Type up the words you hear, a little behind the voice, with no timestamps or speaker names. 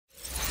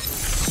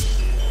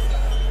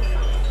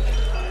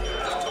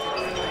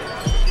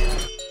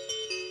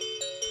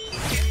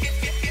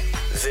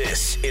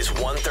is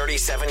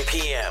 1:37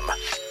 p.m.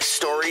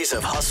 Stories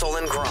of hustle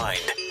and grind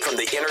from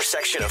the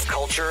intersection of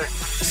culture,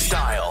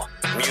 style,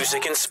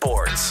 music, and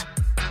sports.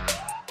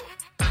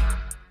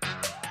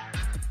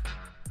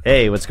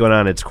 Hey, what's going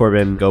on? It's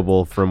Corbin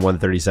Goebel from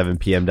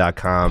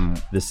 137pm.com.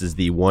 This is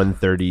the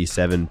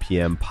 1:37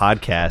 p.m.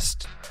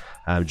 podcast.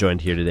 I'm joined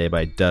here today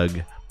by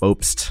Doug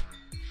Bopst.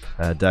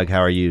 Doug, how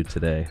are you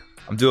today?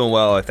 I'm doing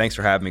well. Thanks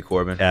for having me,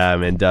 Corbin.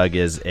 And Doug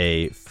is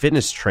a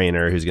fitness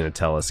trainer who's going to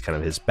tell us kind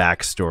of his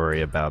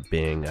backstory about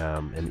being,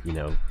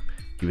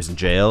 he was in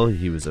jail.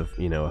 He was a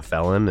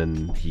felon,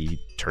 and he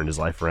turned his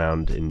life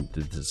around into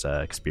this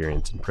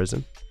experience in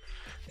prison.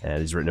 And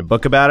he's written a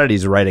book about it.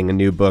 He's writing a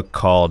new book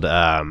called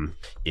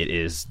it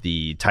is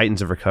The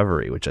Titans of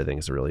Recovery, which I think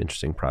is a really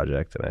interesting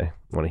project, and I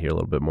want to hear a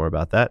little bit more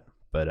about that.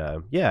 But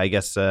I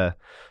guess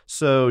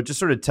so. Just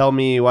sort of tell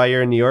me why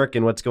you're in New York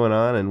and what's going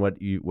on and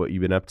what you've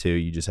been up to.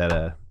 You just had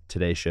a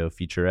Today Show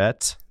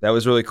featurette. That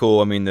was really cool.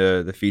 I mean,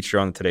 the feature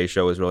on the Today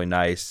Show was really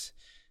nice.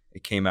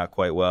 It came out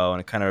quite well, and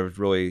it kind of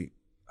really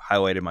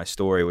highlighted my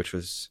story, which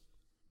was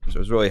I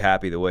was really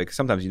happy the way, because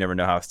sometimes you never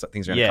know how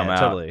things are going to come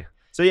out. Yeah, totally.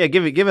 So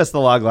give us the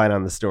log line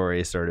on the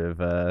story, sort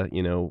of,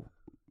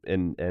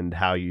 and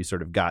how you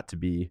sort of got to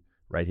be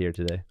right here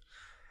today.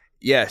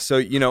 Yeah.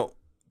 So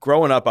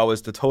growing up, I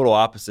was the total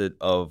opposite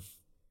of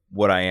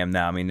what I am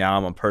now. I mean, now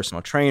I'm a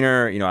personal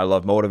trainer. I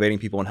love motivating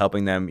people and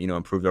helping them,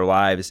 improve their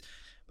lives.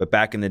 But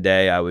back in the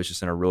day, I was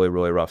just in a really,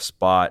 really rough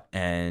spot.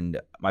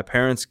 And my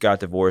parents got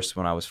divorced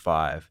when I was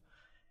 5.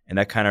 And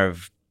that kind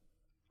of,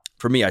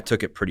 for me, I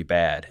took it pretty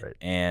bad. Right.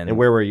 And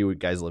where were you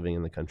guys living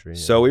in the country?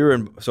 So we're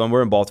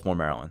in Baltimore,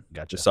 Maryland.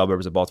 Gotcha. The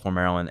suburbs of Baltimore,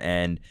 Maryland.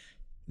 And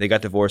they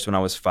got divorced when I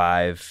was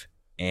 5.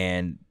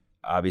 And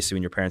obviously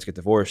when your parents get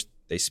divorced,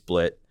 they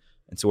split.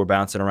 And so we're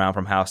bouncing around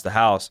from house to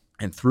house.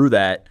 And through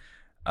that,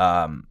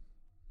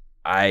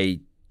 I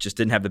just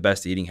didn't have the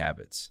best eating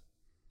habits.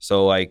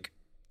 So like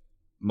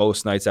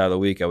most nights out of the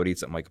week, I would eat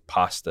something like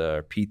pasta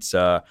or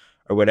pizza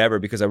or whatever,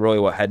 because I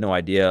really had no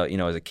idea,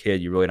 as a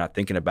kid, you're really not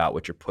thinking about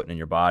what you're putting in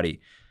your body.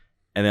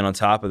 And then on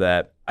top of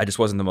that, I just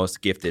wasn't the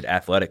most gifted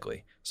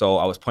athletically. So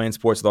I was playing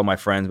sports with all my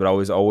friends, but I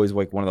was always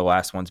like one of the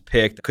last ones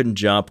picked. Couldn't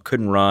jump,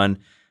 couldn't run.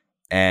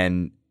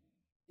 And,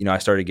 I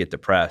started to get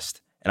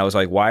depressed. And I was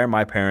like, why are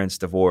my parents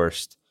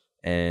divorced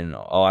and a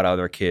lot of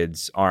other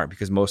kids aren't?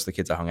 Because most of the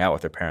kids I hung out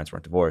with, their parents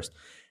weren't divorced.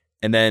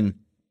 And then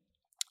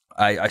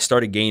I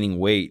started gaining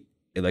weight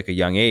at like a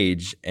young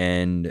age,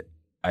 and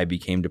I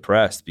became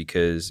depressed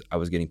because I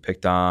was getting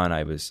picked on.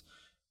 I was,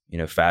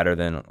 fatter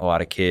than a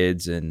lot of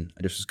kids, and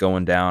I just was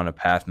going down a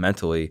path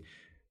mentally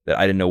that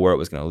I didn't know where it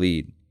was going to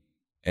lead.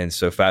 And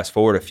so fast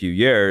forward a few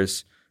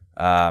years,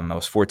 I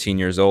was 14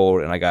 years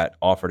old, and I got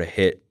offered a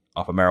hit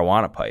off a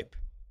marijuana pipe.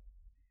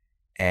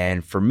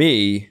 And for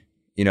me,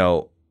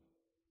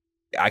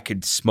 I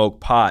could smoke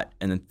pot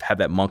and then have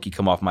that monkey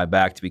come off my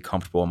back to be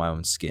comfortable in my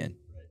own skin,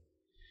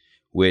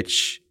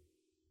 which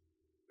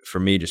for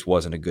me just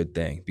wasn't a good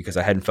thing, because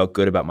I hadn't felt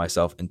good about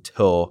myself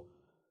until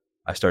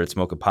I started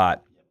smoking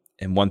pot.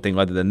 And one thing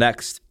led to the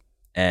next.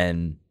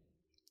 And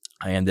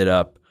I ended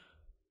up,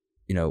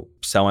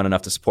 selling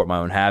enough to support my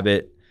own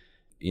habit.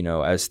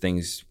 As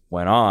things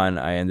went on,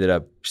 I ended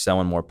up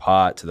selling more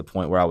pot to the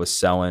point where I was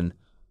selling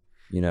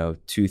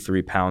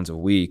 2-3 pounds a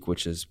week,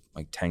 which is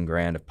like 10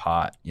 grand of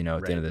pot, at the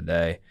end of the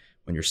day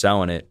when you're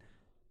selling it.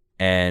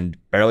 And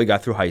barely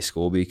got through high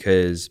school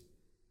because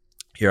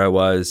here I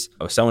was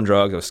selling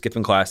drugs. I was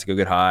skipping class to go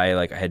get high.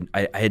 Like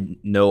I had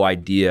no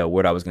idea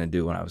what I was going to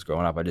do when I was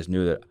growing up. I just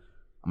knew that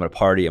I'm going to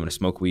party, I'm going to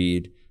smoke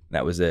weed. And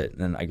that was it.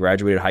 And then I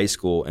graduated high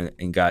school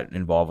and got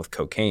involved with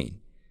cocaine.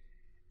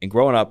 And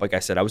growing up, like I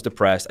said, I was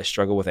depressed. I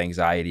struggled with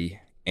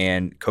anxiety,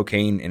 and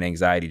cocaine and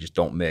anxiety just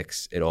don't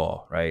mix at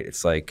all, right?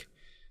 It's like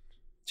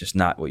just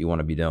not what you want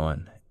to be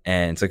doing.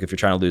 And it's like if you're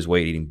trying to lose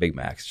weight eating Big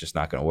Macs, it's just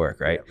not going to work,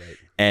 right? Yeah,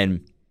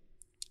 right.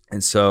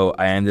 And so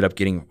I ended up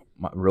getting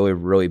really,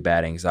 really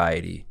bad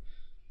anxiety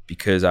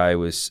because I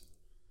was,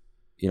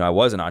 I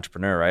was an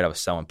entrepreneur, right? I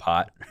was selling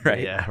pot,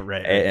 right? Yeah,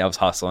 right. And I was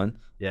hustling.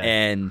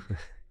 Yeah.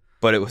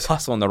 But it was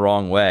hustling the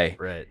wrong way.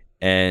 Right.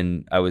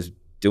 And I was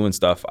doing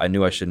stuff I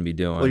knew I shouldn't be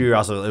doing.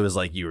 Well, it was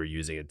like you were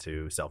using it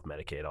to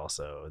self-medicate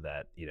also,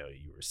 that, you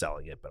were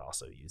selling it, but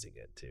also using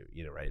it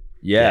to, right?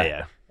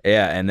 Yeah.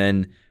 And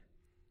then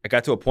I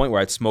got to a point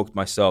where I'd smoked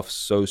myself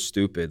so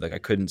stupid. Like I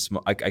couldn't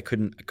smoke. I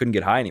couldn't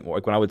get high anymore.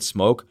 Like when I would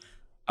smoke,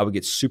 I would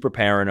get super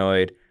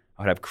paranoid.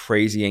 I would have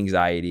crazy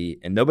anxiety,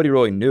 and nobody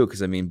really knew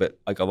but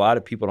like a lot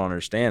of people don't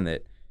understand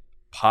that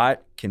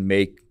pot can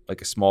make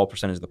like a small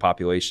percentage of the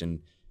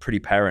population pretty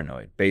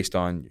paranoid based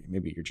on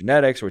maybe your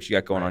genetics or what you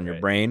got going on in your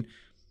brain.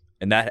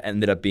 And that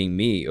ended up being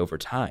me over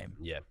time.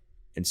 Yeah.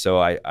 And so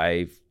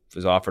I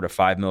was offered a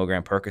 5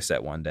 milligram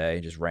Percocet one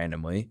day, just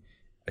randomly.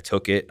 I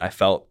took it. I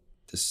felt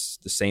the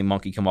same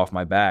monkey come off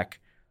my back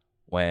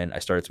when I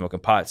started smoking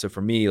pot. So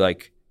for me,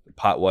 like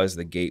pot was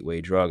the gateway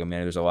drug. I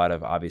mean, there's a lot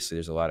of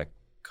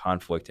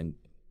conflict and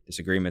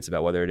disagreements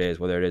about whether it is,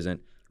 whether it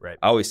isn't. Right.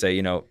 I always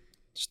say,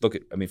 just look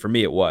at, for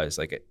me, it was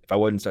like, if I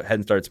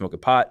hadn't started smoking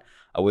pot,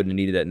 I wouldn't have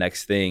needed that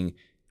next thing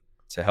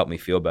to help me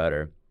feel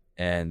better.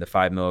 and the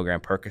 5 milligram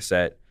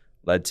Percocet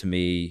led to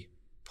me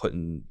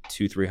putting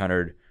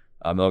 300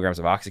 milligrams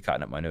of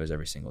Oxycontin up my nose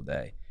every single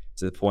day,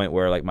 to the point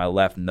where like my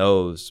left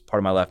nose, part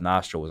of my left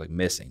nostril was like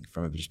missing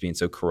from it just being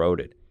so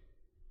corroded.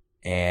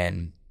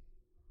 And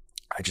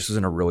I just was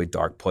in a really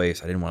dark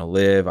place. I didn't want to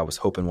live. I was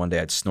hoping one day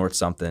I'd snort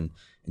something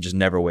and just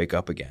never wake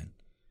up again.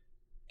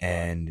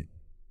 And,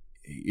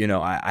 you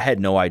know, I had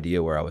no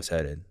idea where I was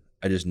headed.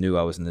 I just knew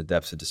I was in the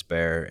depths of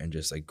despair and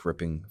just like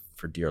gripping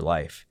for dear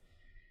life.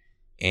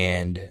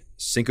 And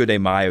Cinco de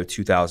Mayo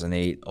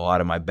 2008, a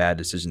lot of my bad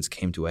decisions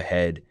came to a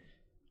head.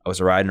 I was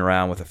riding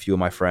around with a few of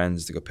my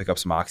friends to go pick up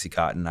some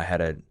Oxycontin. I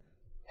had a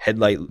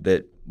headlight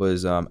that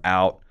was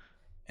out,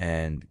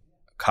 and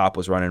a cop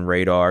was running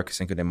radar because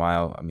Cinco de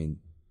Mayo, I mean,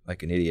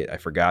 like an idiot, I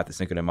forgot that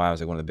Cinco de Mayo was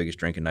like one of the biggest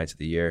drinking nights of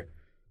the year.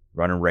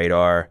 Running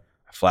radar,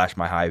 I flashed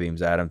my high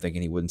beams at him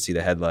thinking he wouldn't see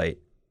the headlight,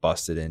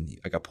 busted in.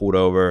 I got pulled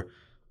over,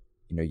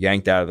 you know,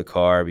 yanked out of the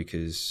car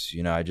because,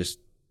 you know, I just,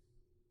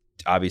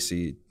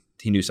 obviously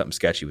he knew something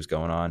sketchy was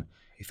going on.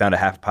 He found a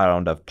half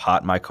pound of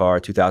pot in my car,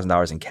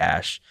 $2,000 in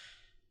cash,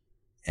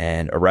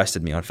 and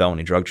arrested me on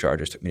felony drug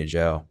charges, took me to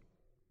jail.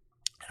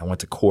 And I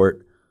went to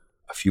court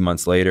a few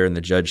months later, and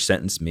the judge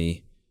sentenced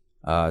me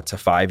to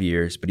 5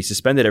 years, but he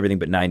suspended everything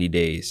but 90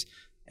 days.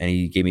 And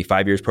he gave me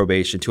 5 years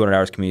probation, 200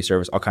 hours community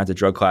service, all kinds of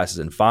drug classes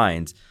and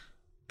fines.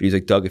 But he's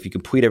like, Doug, if you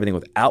complete everything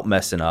without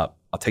messing up,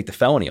 I'll take the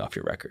felony off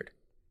your record.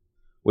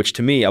 Which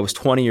to me, I was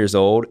 20 years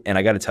old, and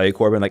I got to tell you,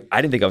 Corbin, like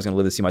I didn't think I was going to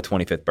live to see my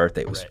 25th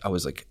birthday. I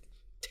was like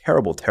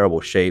terrible,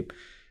 terrible shape.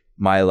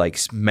 My like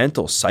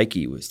mental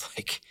psyche was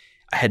like,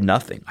 I had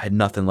nothing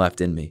left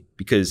in me,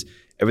 because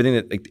everything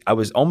that like I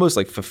was almost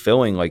like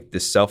fulfilling like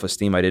this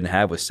self-esteem I didn't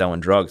have with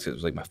selling drugs. It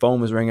was like my phone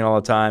was ringing all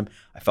the time.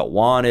 I felt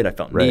wanted. I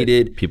felt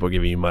needed. People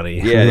giving you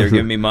money. Yeah, they were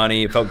giving me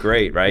money. It felt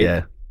great, right?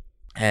 Yeah.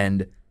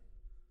 And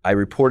I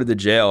reported to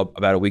jail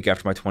about a week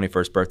after my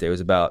 21st birthday. It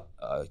was about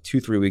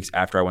 2-3 weeks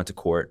after I went to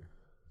court.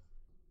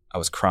 I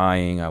was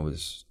crying. I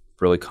was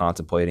really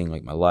contemplating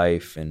like my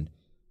life. And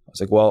I was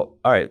like, well,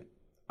 all right,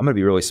 I'm going to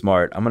be really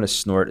smart. I'm going to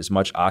snort as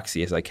much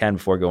Oxy as I can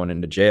before going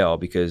into jail,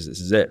 because this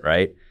is it,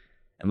 right?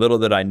 And little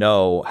did I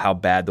know how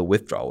bad the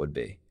withdrawal would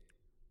be.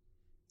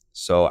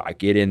 So I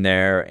get in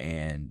there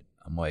and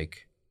I'm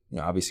like, you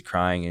know, obviously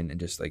crying and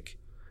just like.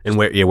 And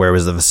where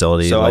was the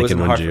facility? So like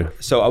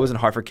I was in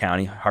Hartford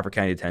County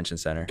Detention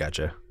Center.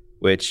 Gotcha.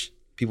 Which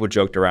people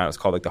joked around. It was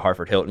called like the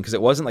Hartford Hilton, because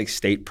it wasn't like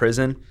state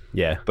prison.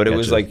 Yeah. But it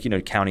was like, you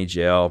know, county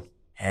jail.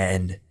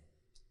 And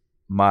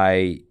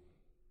my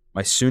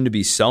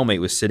soon-to-be cellmate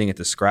was sitting at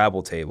the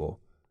Scrabble table.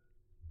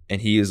 And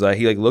he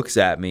looks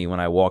at me when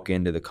I walk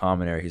into the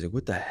common area. He's like,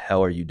 what the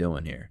hell are you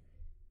doing here?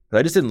 But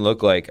I just didn't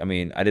look like, I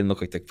didn't look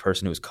like the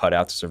person who was cut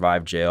out to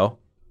survive jail.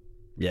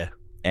 Yeah.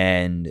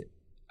 And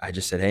I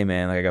just said, hey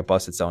man, like I got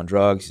busted selling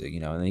drugs. He's like, you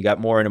know, and then he got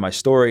more into my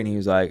story, and he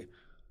was like,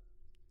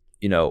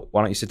 you know,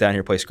 why don't you sit down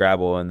here, play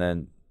Scrabble, and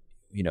then,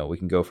 you know, we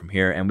can go from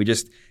here. And we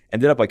just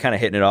ended up like kind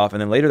of hitting it off.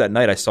 And then later that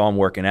night I saw him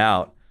working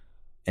out,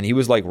 and he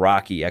was like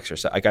Rocky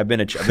exercise. Like I've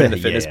been in the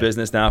fitness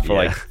business now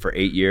for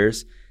 8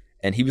 years.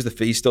 And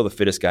he's still the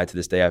fittest guy to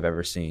this day I've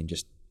ever seen.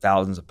 Just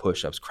thousands of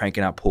push-ups,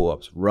 cranking out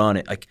pull-ups,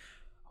 running. Like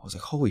I was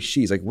like, holy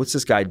shit. He's like, what's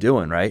this guy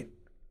doing, right?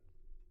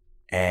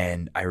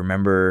 And I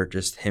remember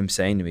just him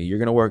saying to me, you're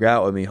going to work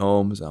out with me,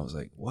 Holmes. And I was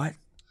like, what?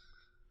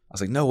 I was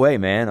like, no way,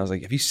 man. I was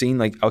like, have you seen,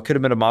 like, I could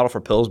have been a model for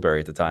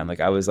Pillsbury at the time. Like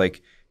I was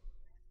like,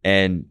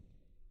 and,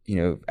 you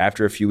know,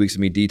 after a few weeks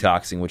of me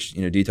detoxing, which,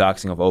 you know,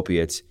 detoxing of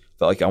opiates,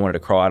 felt like I wanted to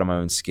crawl out of my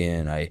own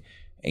skin.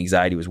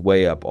 Anxiety was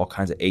way up, all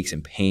kinds of aches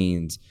and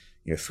pains,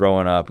 you know,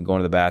 throwing up and going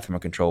to the bathroom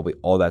uncontrollably,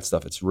 all that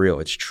stuff. It's real.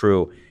 It's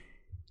true.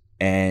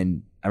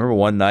 And I remember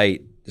one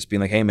night just being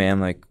like, hey man,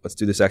 like, let's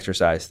do this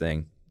exercise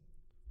thing.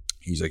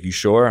 He's like, you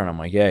sure? And I'm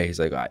like, yeah. He's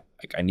like,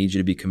 I need you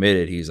to be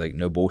committed. He's like,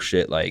 no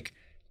bullshit. Like,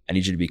 I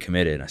need you to be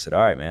committed. And I said,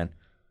 all right, man.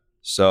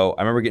 So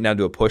I remember getting down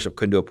to a push-up,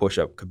 couldn't do a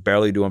push-up, could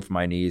barely do one for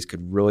my knees,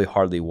 could really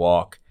hardly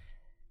walk.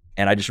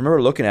 And I just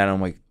remember looking at him,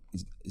 I'm like,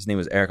 his name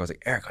was Eric. I was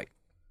like, Eric, like,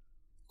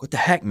 what the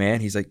heck, man?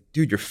 He's like,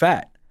 dude, you're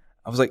fat.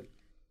 I was like,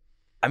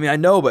 I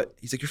know, but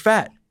he's like, you're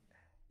fat.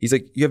 He's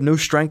like, you have no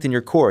strength in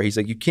your core. He's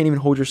like, you can't even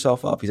hold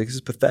yourself up. He's like, this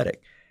is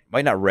pathetic.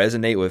 Might not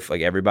resonate with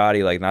like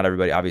everybody. Like not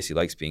everybody obviously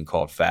likes being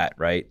called fat,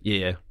 right?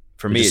 Yeah.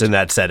 For me, just in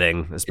that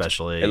setting,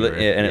 especially. It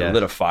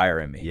lit a fire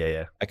in me.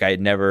 Yeah. Like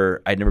I'd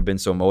never been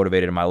so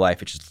motivated in my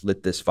life. It just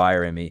lit this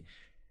fire in me.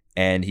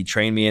 And he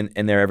trained me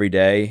in there every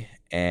day.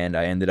 And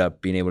I ended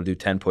up being able to do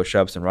 10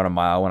 push-ups and run a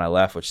mile when I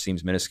left, which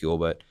seems minuscule,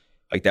 but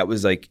like that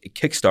was like, it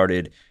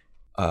kickstarted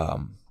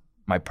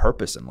my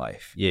purpose in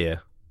life. Yeah.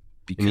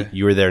 Because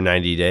you were there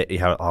 90 days.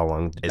 How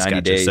long?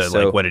 90 days.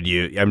 So like, what did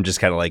you? I'm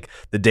just kind of like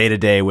the day to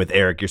day with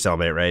Eric, your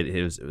cellmate, right?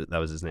 That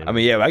was his name.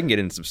 Yeah, I can get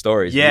into some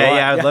stories.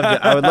 Yeah.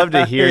 I would love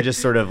to hear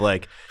just sort of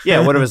like,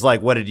 what it was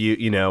like. What did you?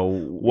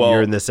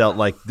 You're in the cell.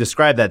 Like,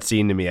 describe that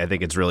scene to me. I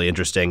think it's really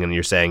interesting. And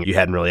you're saying you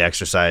hadn't really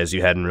exercised.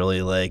 You hadn't really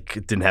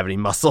didn't have any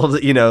muscle.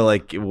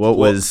 Like what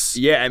was?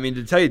 Yeah,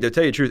 to tell you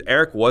the truth,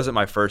 Eric wasn't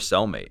my first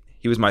cellmate.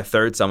 He was my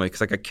third cellmate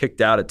because I got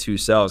kicked out at 2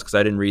 cells because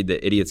I didn't read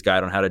the Idiot's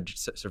Guide on How to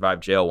Survive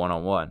Jail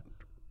 101.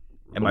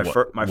 And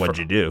what'd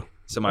you do?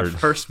 So my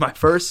first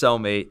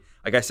cellmate,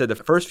 like I said, the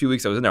first few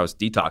weeks I was in there, I was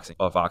detoxing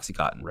off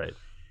Oxycontin. Right.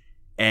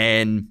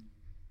 And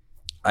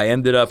I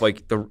ended up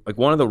like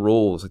one of the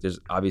rules, like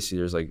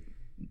there's like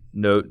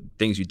no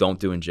things you don't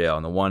do in jail.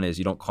 And the one is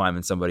you don't climb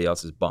in somebody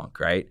else's bunk,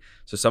 right?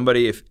 So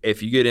somebody,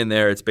 if you get in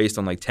there, it's based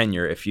on like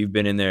tenure. If you've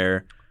been in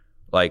there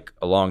like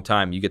a long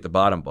time, you get the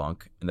bottom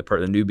bunk and the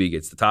newbie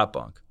gets the top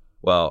bunk.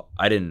 Well,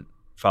 I didn't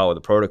follow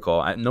the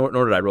protocol,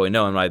 nor did I really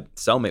know. And my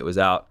cellmate was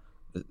out.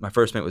 My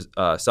first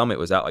cellmate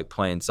was out like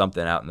playing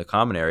something out in the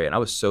common area, and I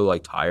was so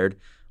like tired,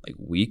 like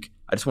weak.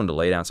 I just wanted to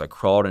lay down, so I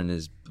crawled in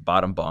his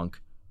bottom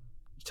bunk,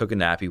 took a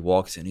nap. He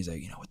walks in, he's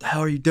like, what the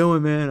hell are you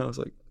doing, man? I was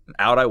like,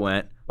 out I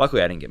went.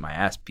 Luckily, I didn't get my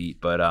ass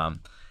beat, but and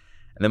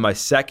then my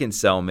second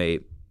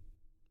cellmate,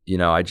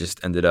 I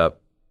just ended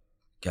up,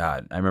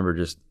 God, I remember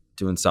just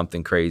doing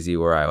something crazy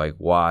where I like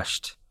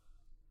washed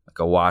like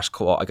a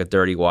washcloth, like a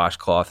dirty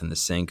washcloth in the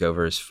sink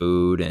over his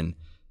food. And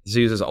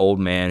he was this old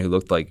man who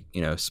looked like,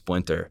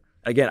 Splinter.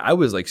 Again, I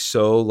was like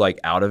so like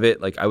out of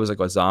it. Like I was like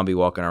a zombie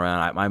walking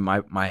around.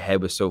 My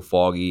head was so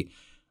foggy.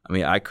 I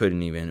mean, I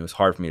couldn't even, it was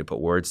hard for me to put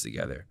words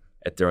together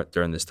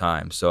during this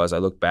time. So as I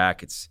look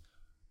back, it's,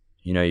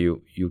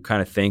 you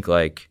kind of think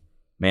like,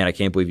 man, I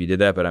can't believe you did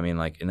that. But I mean,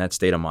 like in that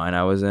state of mind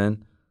I was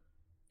in,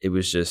 it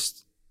was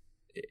just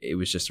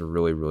a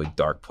really, really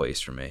dark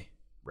place for me.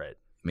 Right.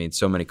 I mean,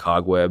 so many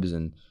cobwebs.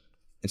 And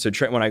so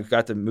when I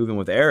got to moving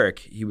with Eric,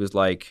 he was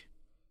like,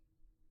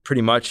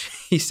 pretty much,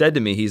 he said to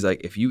me, he's like,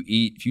 if you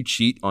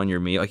cheat on your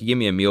meal, like he gave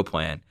me a meal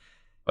plan.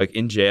 Like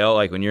in jail,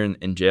 like when you're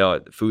in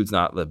jail, food's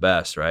not the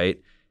best, right?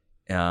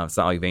 It's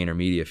not like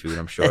VaynerMedia food,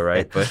 I'm sure,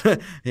 right?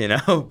 But,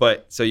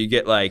 but so you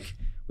get like,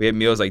 we had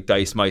meals like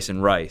diced mice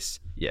and rice.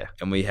 Yeah.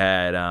 And we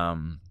had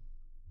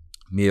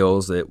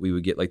meals that we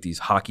would get like these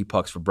hockey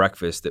pucks for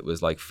breakfast that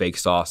was like fake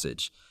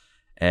sausage,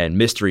 and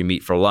mystery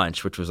meat for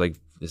lunch, which was like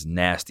this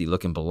nasty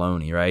looking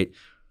bologna, right?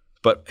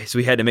 But so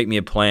he had to make me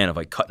a plan of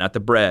like cutting out the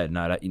bread,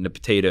 not eating the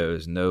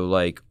potatoes, no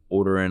like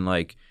ordering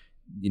like,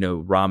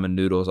 ramen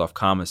noodles off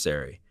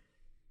commissary.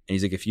 And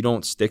he's like, if you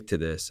don't stick to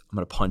this, I'm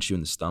going to punch you in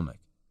the stomach.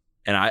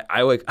 And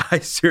I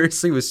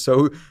seriously was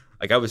so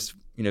like, I was,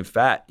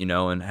 fat,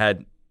 and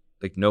had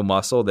like no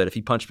muscle, that if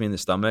he punched me in the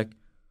stomach,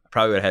 I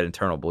probably would have had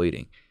internal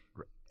bleeding.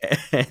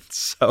 And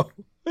so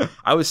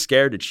I was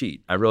scared to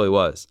cheat. I really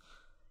was.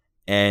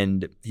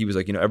 And he was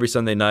like, every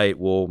Sunday night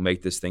we'll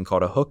make this thing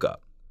called a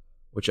hookup,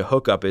 which a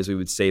hookup is we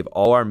would save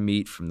all our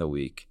meat from the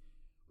week.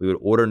 We would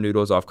order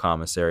noodles off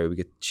commissary. We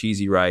get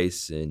cheesy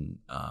rice and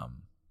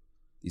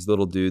these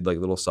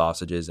little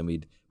sausages, and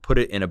we'd put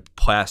it in a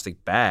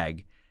plastic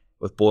bag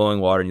with boiling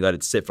water, and you let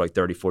it sit for like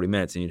 30, 40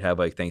 minutes, and you'd have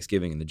like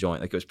Thanksgiving in the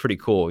joint. Like it was pretty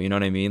cool, you know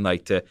what I mean?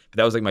 But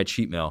that was like my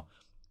cheat meal.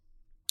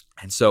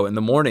 And so in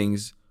the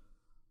mornings,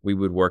 we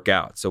would work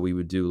out. So we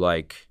would do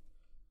at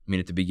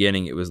the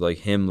beginning, it was like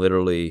him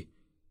literally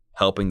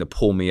helping to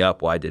pull me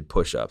up while I did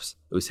push-ups.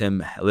 It was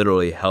him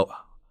literally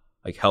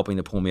helping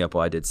to pull me up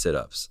while I did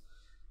sit-ups.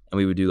 And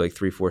we would do like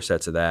 3-4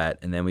 sets of that.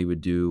 And then we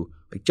would do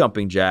like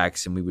jumping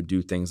jacks, and we would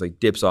do things like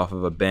dips off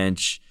of a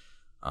bench.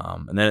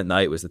 And then at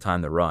night was the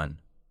time to run.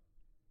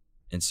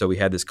 And so we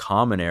had this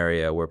common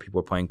area where people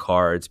were playing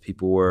cards,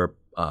 people were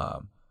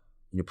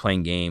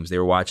playing games, they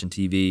were watching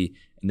TV,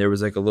 and there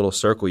was like a little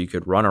circle you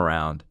could run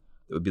around.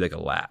 It would be like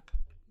a lap.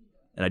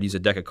 And I'd use a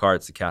deck of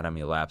cards to count how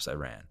many laps I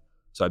ran.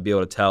 So I'd be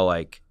able to tell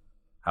like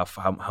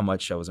how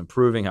much I was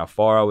improving, how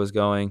far I was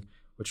going,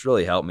 which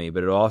really helped me.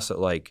 But it also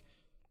like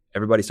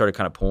everybody started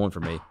kind of pulling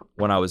for me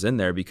when I was in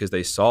there, because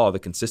they saw the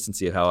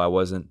consistency of how I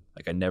wasn't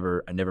like I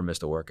never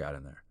missed a workout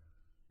in there.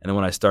 And then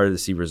when I started to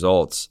see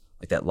results,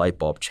 like that light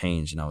bulb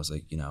changed, and I was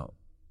like,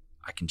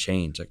 I can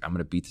change. Like I'm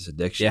gonna beat this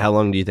addiction. Yeah. How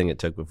long do you think it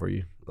took before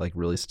you like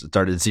really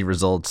started to see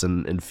results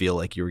and feel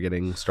like you were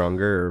getting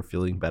stronger or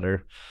feeling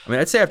better? I mean,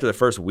 I'd say after the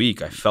first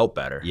week, I felt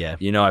better. Yeah.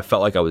 I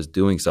felt like I was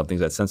doing something.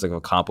 That sense of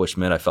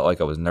accomplishment. I felt like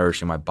I was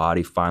nourishing my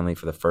body finally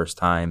for the first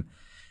time.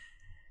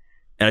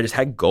 And I just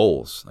had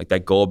goals. Like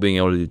that goal of being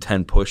able to do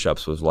 10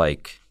 push-ups was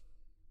like,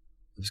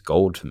 it was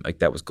gold to me. Like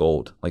that was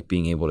gold. Like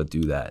being able to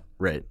do that.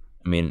 Right.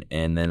 I mean,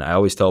 and then I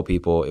always tell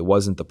people it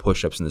wasn't the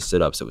push-ups and the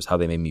sit-ups. It was how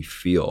they made me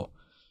feel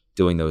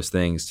doing those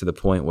things, to the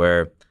point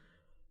where,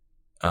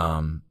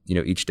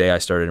 each day I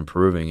started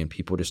improving, and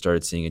people just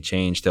started seeing a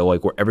change to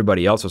like where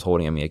everybody else was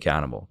holding me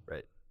accountable.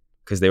 Right.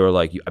 Because they were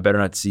like, I better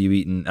not see you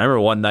eating. I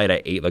remember one night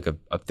I ate like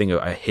a thing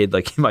I hid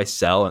like in my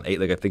cell and ate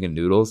like a thing of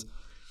noodles.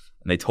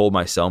 And they told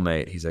my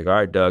cellmate, he's like, all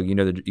right, Doug, you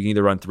can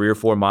either run 3 or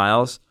 4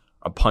 miles,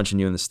 or I'm punching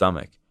you in the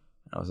stomach.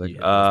 I was like,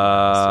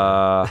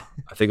 I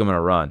think I'm going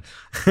to run.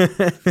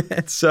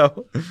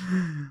 So,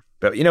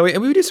 but we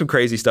would do some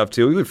crazy stuff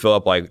too. We would fill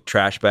up like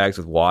trash bags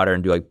with water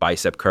and do like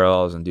bicep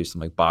curls and do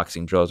some like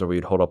boxing drills where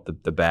we'd hold up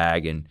the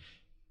bag and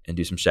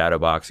do some shadow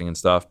boxing and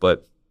stuff.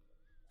 But,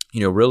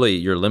 really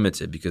you're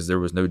limited because there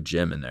was no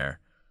gym in there,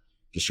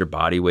 just your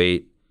body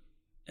weight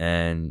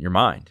and your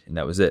mind. And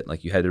that was it.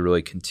 Like you had to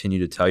really continue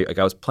to tell you, like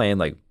I was playing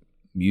like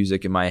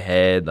music in my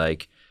head,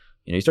 like,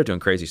 you start doing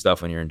crazy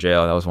stuff when you're in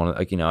jail. That was one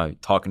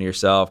of talking to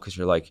yourself, because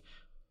you're like,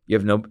 you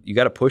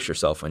got to push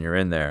yourself when you're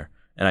in there.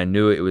 And I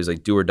knew it was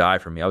like do or die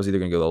for me. I was either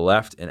going to go to the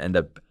left and end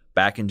up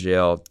back in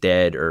jail,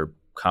 dead, or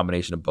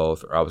combination of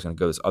both, or I was going to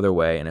go this other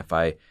way. And if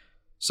I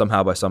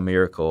somehow by some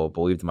miracle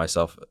believed in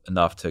myself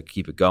enough to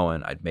keep it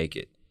going, I'd make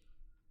it.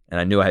 And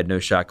I knew I had no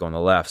shot going the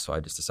left, so I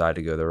just decided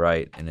to go the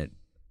right. And it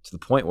to the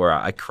point where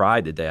I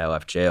cried the day I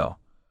left jail.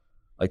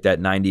 Like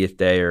that 90th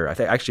day, or I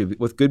think actually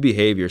with good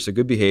behavior. So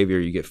good behavior,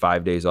 you get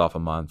 5 days off a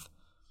month,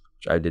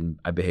 which I didn't.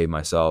 I behaved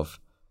myself.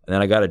 And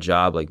then I got a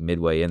job like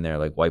midway in there,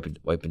 like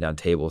wiping down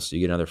tables. So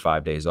you get another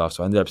 5 days off.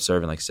 So I ended up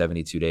serving like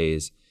 72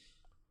 days.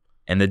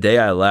 And the day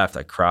I left,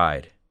 I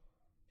cried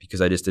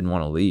because I just didn't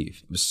want to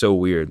leave. It was so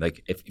weird.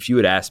 Like if you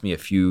had asked me a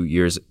few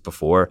years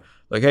before,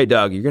 like, hey,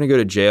 Doug, you're going to go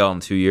to jail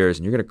in 2 years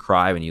and you're going to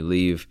cry when you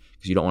leave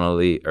because you don't want to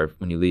leave, or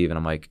when you leave. And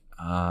I'm like,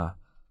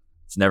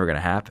 it's never going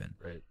to happen.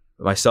 Right.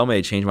 My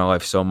cellmate changed my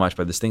life so much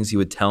by the things he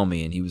would tell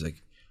me. And he was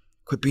like,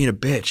 quit being a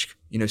bitch,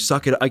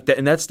 suck it like that.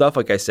 And that stuff,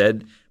 like I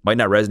said, might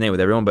not resonate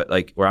with everyone, but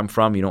like where I'm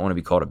from, you don't want to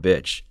be called a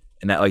bitch.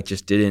 And that like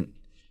just didn't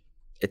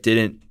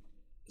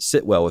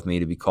sit well with me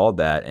to be called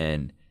that.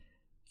 And,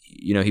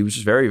 he was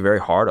just very, very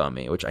hard on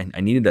me, which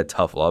I needed that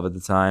tough love at the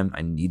time.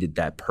 I needed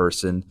that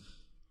person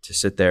to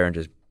sit there and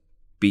just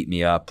beat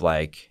me up,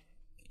 like,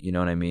 you know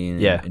what I mean?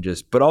 Yeah. And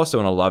just, but also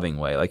in a loving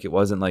way. Like it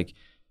wasn't like,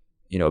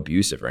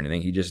 abusive or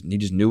anything. He just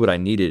knew what I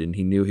needed, and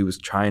he knew he was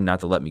trying not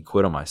to let me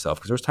quit on myself,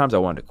 because there was times I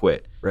wanted to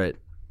quit. Right.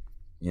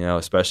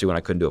 Especially when I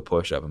couldn't do a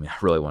push-up. I mean, I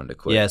really wanted to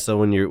quit. Yeah. So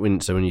when you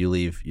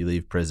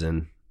leave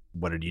prison,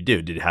 what did you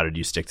do? How did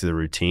you stick to the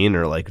routine,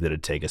 or like did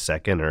it take a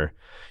second, or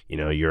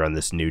you're on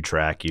this new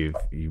track, you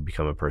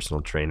become a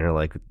personal trainer?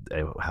 Like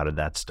how did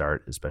that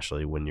start,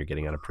 especially when you're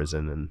getting out of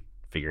prison and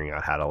figuring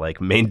out how to like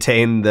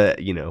maintain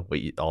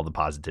the all the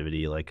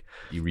positivity? Like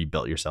you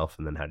rebuilt yourself,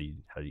 and then how do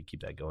you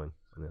keep that going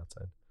on the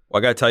outside?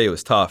 Well, I got to tell you, it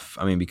was tough.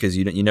 I mean, because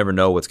you never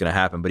know what's going to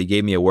happen. But he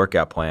gave me a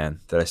workout plan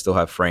that I still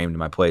have framed in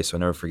my place, so I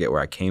never forget where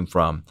I came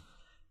from.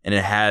 And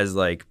it has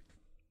like,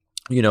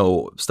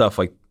 stuff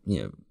like,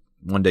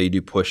 one day you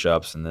do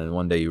push-ups, and then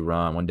one day you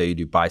run, one day you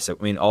do bicep.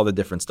 I mean, all the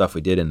different stuff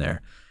we did in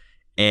there.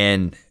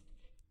 And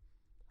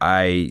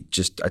I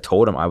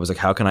told him, I was like,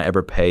 how can I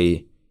ever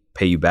pay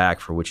you back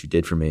for what you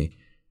did for me?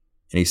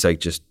 And he's like,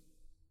 just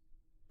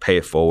pay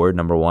it forward,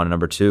 number one. And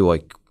number two,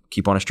 like,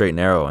 keep on a straight and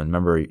narrow. And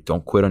remember,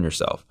 don't quit on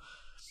yourself.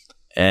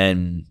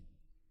 And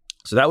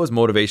so that was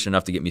motivation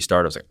enough to get me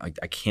started. I was like,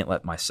 I can't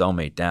let my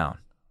cellmate down,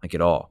 like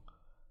at all.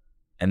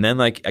 And then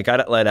like I got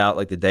it let out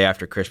like the day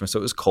after Christmas, so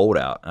it was cold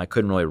out and I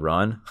couldn't really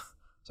run.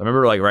 So I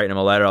remember like writing him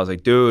a letter. I was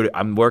like, dude,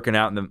 I'm working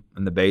out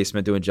in the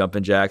basement doing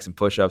jumping jacks and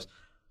push-ups.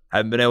 I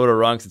haven't been able to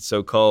run because it's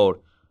so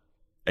cold.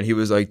 And he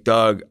was like,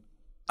 Doug,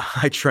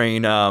 I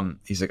train.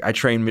 He's like,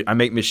 I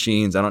make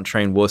machines. I don't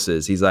train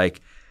wusses. He's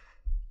like,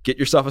 get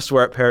yourself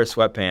a pair of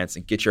sweatpants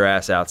and get your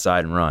ass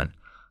outside and run.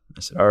 I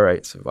said, all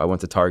right. So I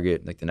went to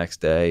Target like the next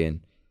day,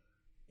 and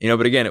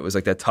but again, it was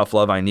like that tough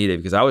love I needed,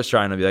 because I was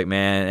trying to be like,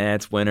 man,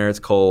 it's winter, it's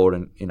cold,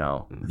 and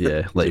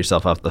yeah, let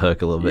yourself off the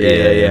hook a little bit.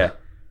 Yeah.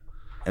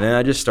 And then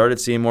I just started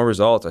seeing more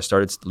results. I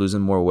started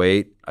losing more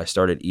weight. I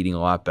started eating a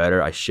lot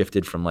better. I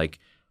shifted from like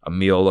a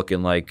meal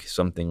looking like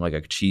something like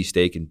a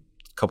cheesesteak and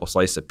a couple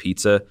slices of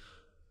pizza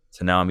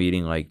to now I'm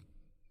eating like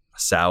a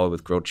salad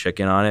with grilled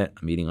chicken on it.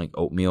 I'm eating like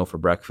oatmeal for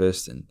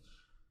breakfast, and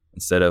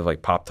instead of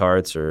like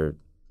Pop-Tarts or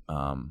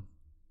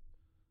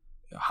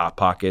Hot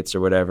Pockets or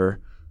whatever.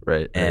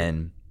 Right.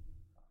 And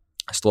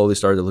I slowly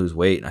started to lose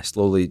weight, and I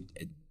slowly,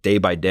 day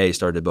by day,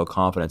 started to build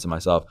confidence in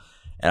myself.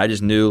 And I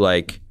just knew,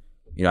 like,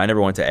 I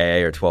never went to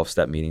AA or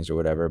 12-step meetings or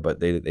whatever,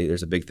 but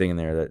there's a big thing in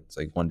there that's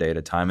like one day at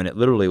a time. And it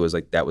literally was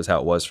like, that was how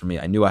it was for me.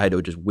 I knew I had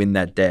to just win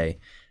that day.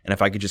 And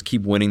if I could just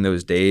keep winning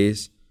those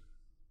days,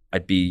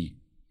 I'd be,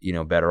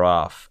 better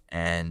off.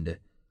 And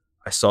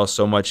I saw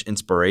so much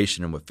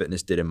inspiration in what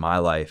fitness did in my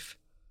life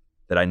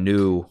that I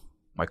knew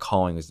my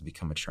calling was to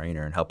become a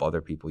trainer and help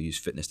other people use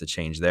fitness to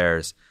change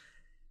theirs.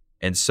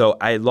 And so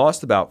I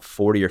lost about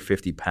 40 or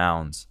 50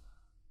 pounds,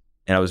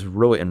 and I was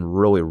really in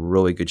really,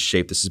 really good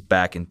shape. This is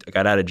back in, I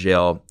got out of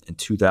jail in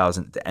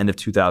 2000, at the end of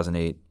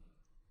 2008.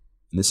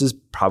 And this is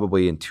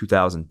probably in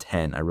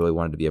 2010. I really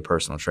wanted to be a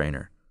personal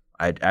trainer.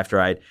 After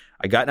I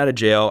gotten out of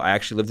jail, I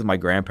actually lived with my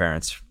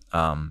grandparents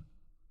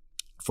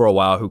for a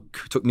while, who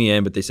took me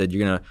in, but they said,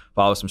 you're going to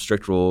follow some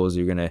strict rules.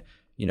 You're going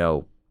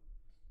to,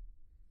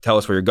 tell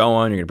us where you're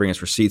going. You're going to bring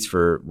us receipts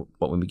for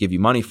what we give you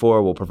money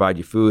for. We'll provide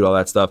you food, all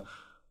that stuff.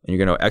 And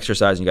you're going to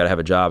exercise, and you got to have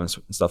a job and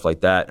stuff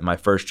like that. And my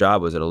first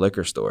job was at a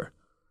liquor store.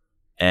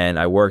 And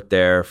I worked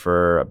there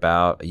for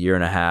about a year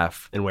and a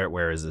half. And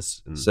where is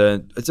this?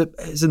 So it's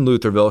in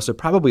Lutherville. So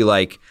probably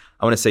like,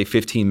 I want to say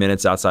 15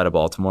 minutes outside of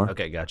Baltimore.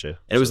 Okay, gotcha.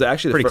 And it was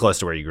actually pretty close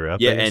to where you grew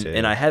up. Yeah,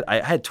 and I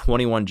had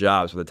 21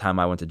 jobs by the time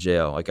I went to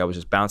jail. Like I was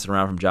just bouncing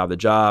around from job to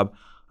job.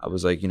 I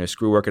was like,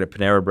 screw working at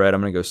Panera Bread. I'm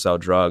going to go sell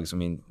drugs. I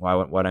mean,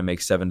 why'd I make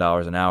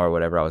 $7 an hour,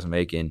 whatever I was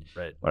making,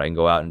 right, when I can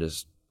go out and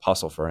just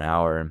hustle for an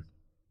hour.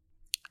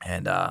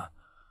 And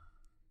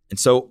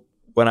so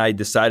when I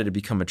decided to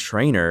become a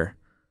trainer,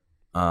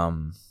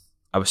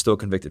 I was still a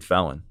convicted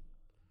felon,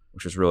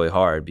 which was really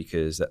hard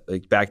because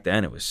like back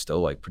then it was still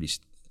like pretty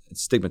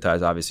it's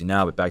stigmatized obviously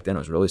now, but back then it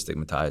was really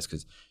stigmatized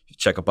because you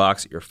check a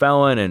box that you're a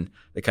felon and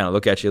they kind of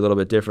look at you a little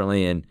bit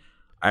differently. And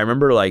I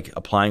remember like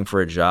applying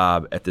for a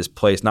job at this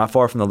place not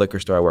far from the liquor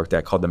store I worked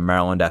at called the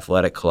Maryland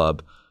Athletic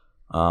Club,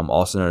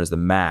 also known as the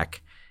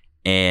MAC.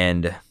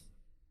 And,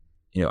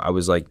 you know, I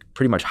was like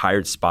pretty much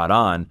hired spot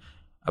on.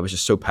 I was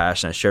just so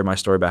passionate. I shared my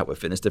story about what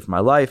fitness did for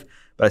my life.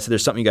 But I said,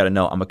 there's something you got to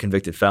know. I'm a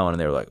convicted felon.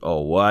 And they were like, oh,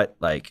 what?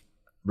 Like,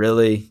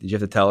 really? Did you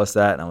have to tell us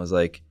that? And I was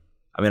like,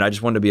 I mean, I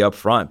just wanted to be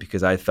upfront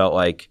because I felt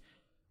like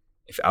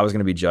if I was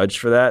going to be judged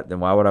for that, then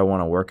why would I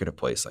want to work at a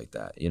place like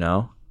that, you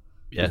know?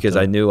 Yeah, because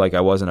totally. I knew like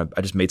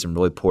I just made some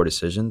really poor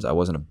decisions. I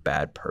wasn't a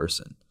bad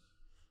person.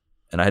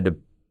 And I had to,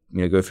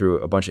 you know, go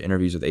through a bunch of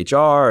interviews with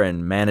HR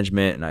and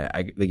management,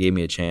 and they gave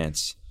me a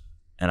chance.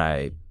 And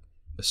I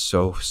was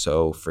so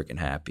freaking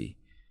happy.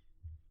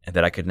 And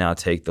that I could now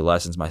take the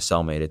lessons my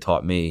cellmate had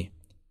taught me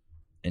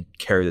and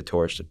carry the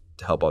torch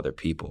to help other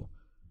people.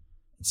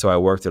 And so I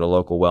worked at a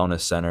local wellness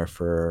center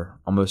for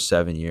almost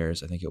 7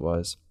 years, I think it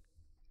was,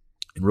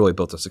 and really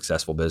built a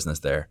successful business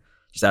there,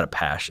 just out of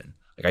passion.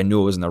 Like I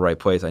knew it was in the right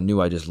place. I knew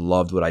I just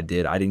loved what I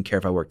did. I didn't care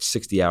if I worked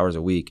 60 hours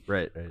a week.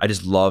 Right. I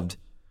just loved.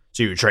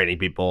 So you were training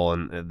people,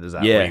 and is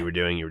that what you were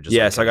doing? You were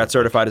just so I got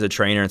certified as a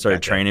trainer and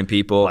started training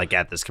people. Like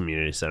at this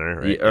community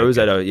center, right? Yeah, I was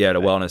at a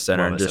wellness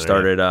center and just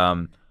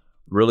started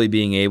really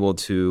being able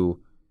to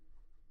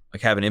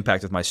like have an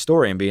impact with my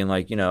story and being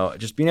like, you know,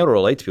 just being able to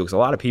relate to people. Because a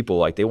lot of people,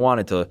 like they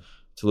wanted to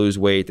lose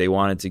weight, they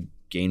wanted to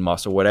gain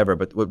muscle, whatever,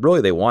 but what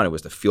really they wanted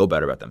was to feel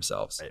better about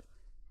themselves. Right.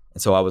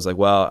 And so I was like,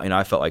 well, you know,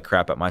 I felt like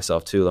crap at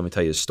myself too. Let me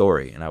tell you a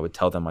story. And I would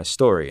tell them my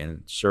story.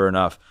 And sure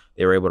enough,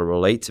 they were able to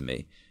relate to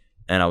me.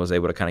 And I was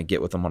able to kind of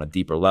get with them on a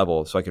deeper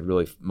level so I could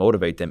really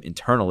motivate them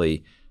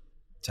internally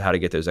to how to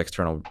get those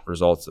external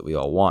results that we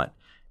all want.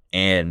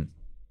 And,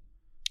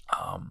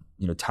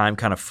 you know, time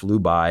kind of flew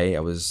by. I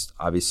was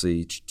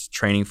obviously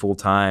training full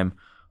time.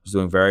 I was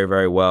doing very,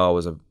 very well. I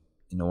was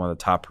one of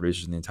the top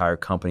producers in the entire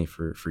company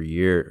for a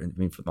year. I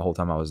mean, for the whole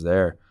time I was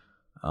there.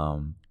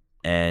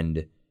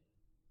 And,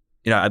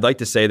 you know, I'd like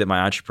to say that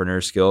my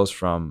entrepreneur skills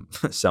from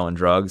selling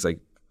drugs, like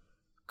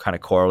kind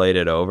of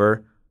correlated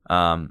over.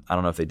 I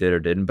don't know if they did or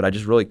didn't, but I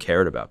just really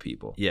cared about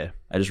people. Yeah.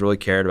 I just really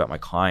cared about my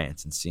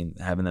clients and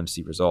having them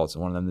see results. I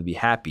wanted them to be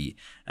happy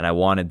and I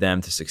wanted them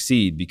to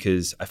succeed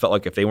because I felt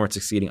like if they weren't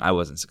succeeding, I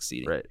wasn't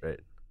succeeding. Right.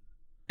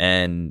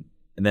 And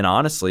then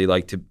honestly,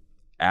 like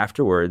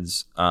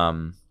afterwards,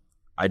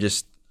 I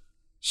just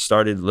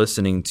started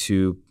listening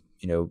to,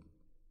 you know,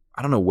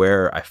 I don't know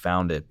where I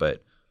found it,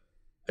 but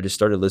I just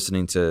started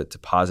listening to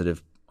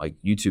positive like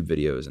YouTube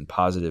videos and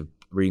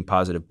reading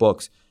positive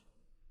books.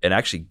 And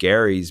actually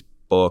Gary's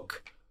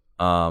book,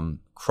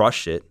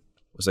 Crush It,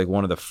 was like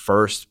one of the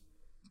first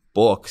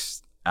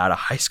books out of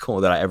high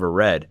school that I ever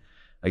read,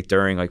 like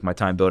during like my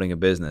time building a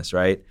business,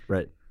 right?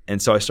 Right.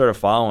 And so I started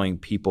following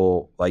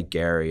people like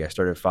Gary. I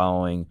started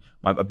following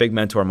a big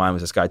mentor of mine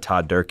was this guy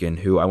Todd Durkin,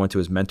 who I went to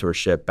his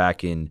mentorship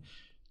back in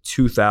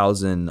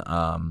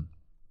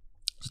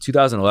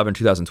 2011,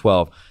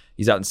 2012.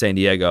 He's out in San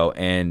Diego,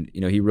 and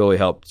you know he really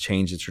helped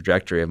change the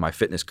trajectory of my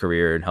fitness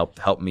career and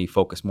help me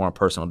focus more on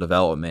personal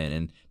development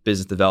and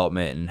business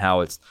development and how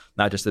it's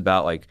not just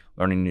about like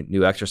learning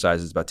new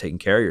exercises, it's about taking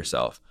care of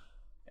yourself.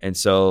 And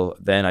so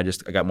then I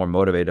got more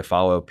motivated to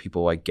follow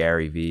people like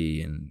Gary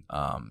Vee and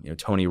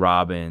Tony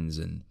Robbins,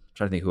 and I'm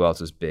trying to think who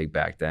else was big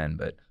back then,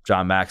 but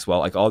John Maxwell,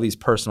 like all these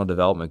personal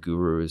development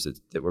gurus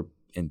that were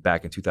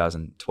back in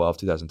 2012,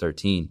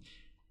 2013.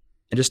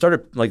 And just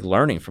started like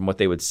learning from what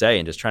they would say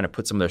and just trying to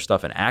put some of their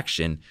stuff in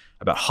action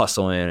about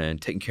hustling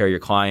and taking care of your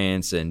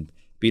clients and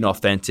being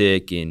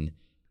authentic. And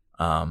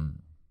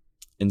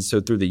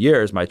so through the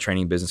years, my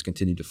training business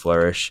continued to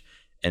flourish.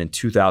 And in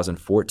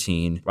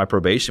 2014, my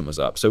probation was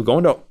up. So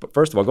going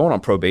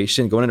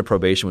into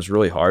probation was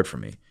really hard for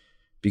me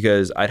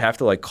because I'd have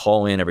to like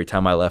call in every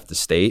time I left the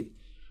state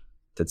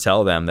to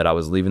tell them that I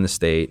was leaving the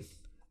state.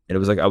 And it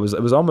was like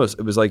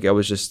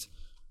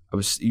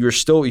you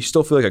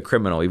still feel like a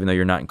criminal even though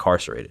you're not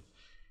incarcerated.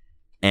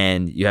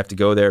 And you have to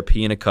go there,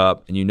 pee in a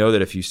cup, and you know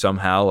that if you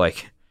somehow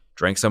like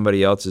drank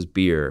somebody else's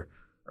beer,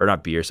 or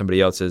not beer, somebody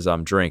else's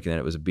drink, and then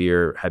it was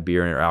had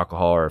beer in it or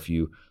alcohol, or if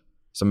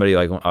somebody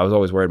like, I was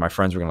always worried my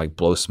friends were gonna like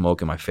blow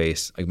smoke in my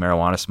face, like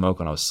marijuana smoke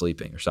when I was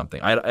sleeping or something.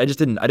 I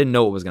didn't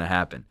know what was gonna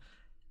happen.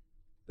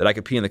 That I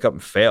could pee in the cup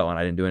and fail and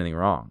I didn't do anything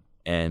wrong.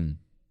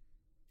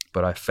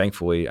 But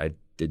thankfully I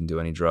didn't do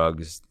any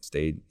drugs,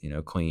 stayed,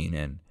 clean,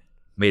 and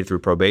made it through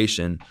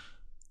probation.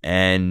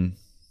 And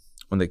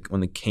when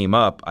they came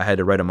up, I had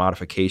to write a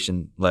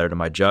modification letter to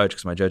my judge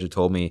because my judge had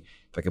told me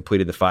if I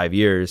completed the 5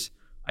 years,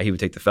 he would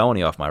take the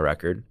felony off my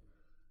record.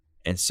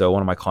 And so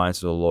one of my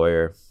clients was a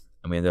lawyer,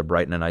 and we ended up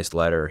writing a nice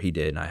letter. He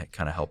did, and I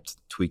kind of helped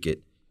tweak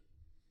it.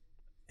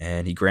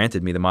 And he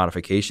granted me the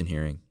modification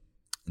hearing.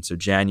 And so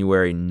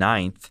January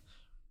 9th,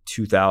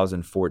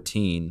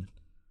 2014,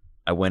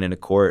 I went into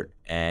court,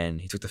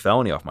 and he took the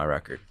felony off my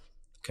record,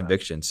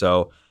 conviction. Wow.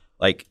 So,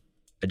 like,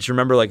 I just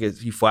remember, like,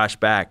 as you flash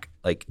back,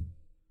 like,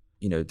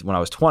 when I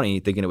was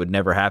 20, thinking it would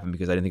never happen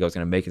because I didn't think I was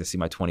going to make it to see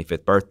my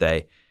 25th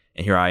birthday.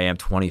 And here I am,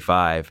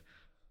 25,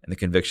 and the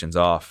conviction's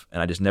off.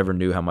 And I just never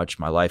knew how much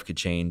my life could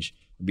change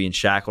being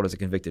shackled as a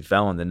convicted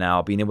felon to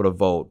now being able to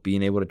vote,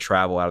 being able to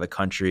travel out of the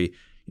country,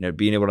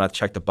 being able to not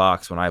check the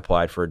box when I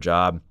applied for a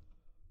job.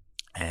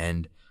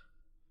 And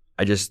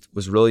I just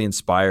was really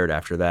inspired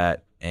after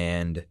that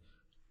and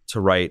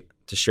to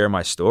share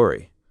my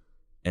story.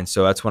 And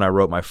so that's when I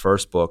wrote my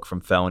first book, From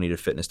Felony to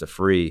Fitness to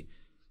Free,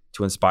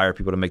 to inspire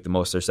people to make the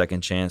most of their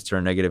second chance,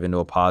 turn negative into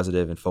a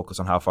positive, and focus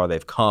on how far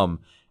they've come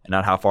and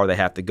not how far they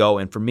have to go.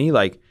 And for me,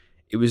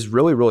 it was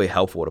really, really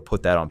helpful to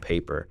put that on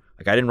paper.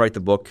 I didn't write the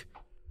book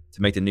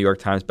to make the New York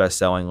Times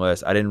best-selling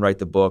list. I didn't write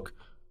the book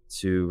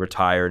to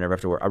retire and never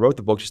have to work. I wrote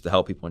the book just to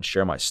help people and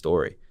share my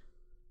story.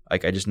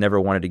 I just never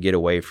wanted to get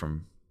away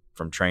from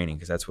training,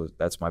 because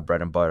that's my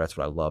bread and butter. That's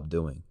what I love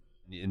doing.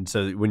 And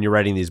so when you're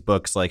writing these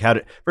books,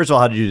 first of all,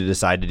 how did you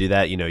decide to do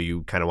that?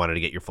 You kind of wanted to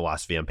get your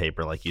philosophy on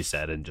paper, like you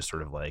said, and just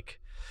sort of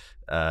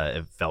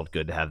it felt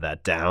good to have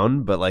that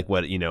down. But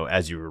what,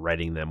 as you were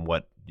writing them,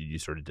 what did you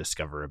sort of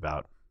discover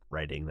about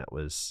writing that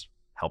was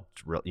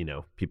helped,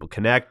 people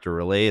connect or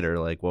relate,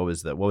 or what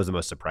was the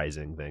most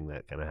surprising thing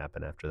that kind of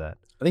happened after that?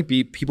 I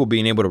think people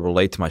being able to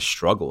relate to my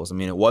struggles. I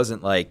mean, it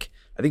wasn't I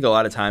think a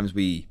lot of times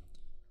we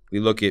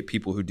look at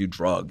people who do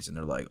drugs and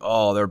they're like,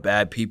 oh, they're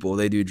bad people,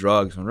 they do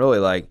drugs. And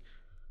really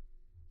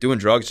doing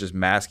drugs is just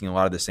masking a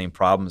lot of the same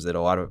problems that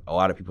a lot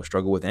of people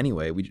struggle with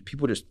anyway.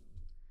 People just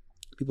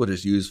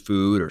use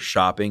food or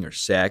shopping or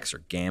sex or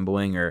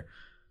gambling or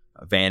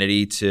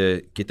vanity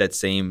to get that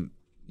same,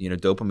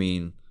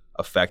 dopamine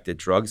effect that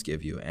drugs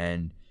give you.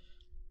 And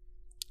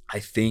I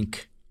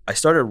think I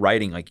started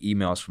writing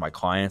emails for my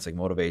clients,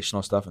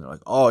 motivational stuff, and they're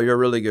like, oh, you're a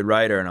really good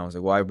writer. And I was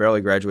like, well, I barely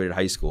graduated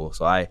high school,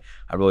 so I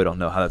really don't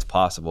know how that's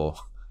possible.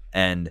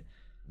 And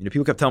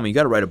people kept telling me, you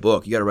got to write a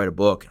book,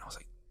 and I was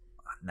like,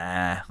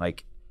 nah,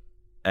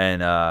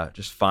 and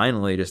just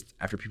finally, just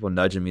after people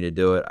nudging me to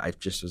do it, I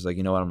just was like,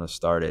 you know what, I'm going to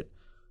start it.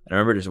 And I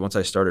remember just once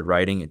I started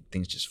writing,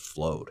 things just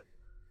flowed.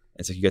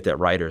 It's like you get that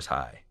writer's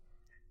high.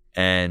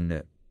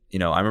 And, I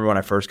remember when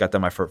I first got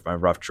done my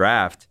rough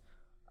draft,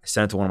 I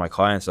sent it to one of my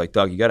clients, like,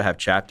 Doug, you got to have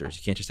chapters.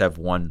 You can't just have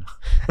one.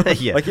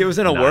 Yeah. It was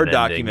in a Word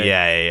document.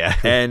 Yeah.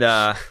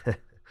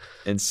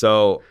 And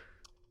so,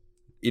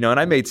 and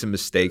I made some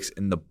mistakes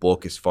in the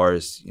book as far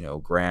as,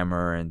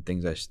 grammar and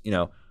things.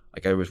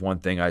 There was one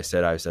thing I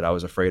said I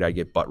was afraid I'd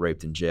get butt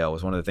raped in jail. It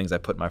was one of the things I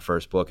put in my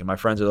first book. And my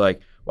friends are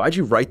like, why'd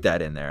you write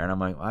that in there? And I'm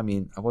like,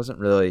 I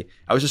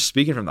was just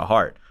speaking from the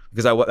heart,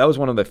 because that was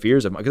one of the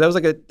fears of mine. Because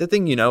that was the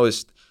thing,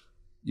 is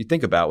you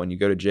think about when you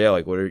go to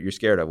jail, what are you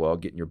scared of? Well,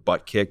 getting your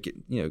butt kicked,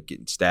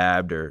 getting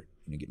stabbed, or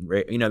getting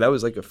raped. That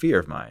was a fear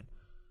of mine.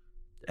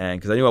 And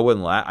because I knew I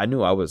wouldn't I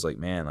knew I was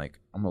man,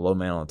 I'm a low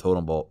man on the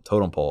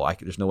totem pole.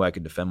 There's no way I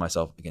could defend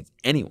myself against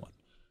anyone.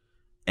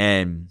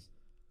 And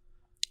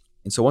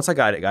so once I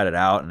got it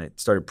out and it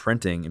started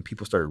printing and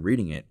people started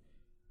reading it,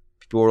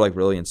 people were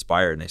really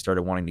inspired, and they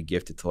started wanting to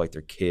gift it to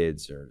their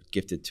kids or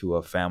gift it to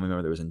a family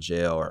member that was in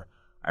jail. Or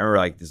I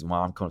remember this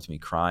mom coming up to me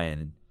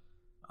crying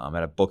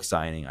at a book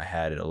signing I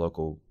had at a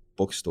local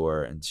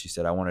bookstore, and she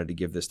said, I wanted to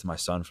give this to my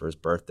son for his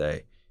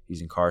birthday.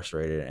 He's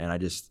incarcerated. And it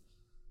just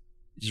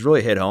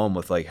really hit home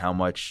with how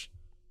much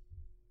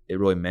it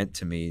really meant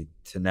to me,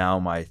 to now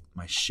my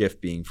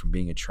shift being from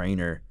being a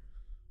trainer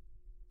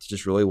to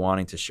just really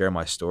wanting to share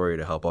my story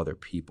to help other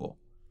people.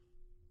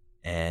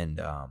 And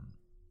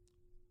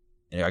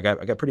I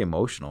got pretty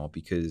emotional,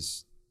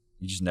 because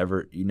you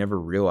never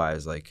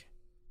realize that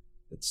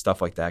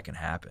stuff like that can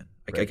happen.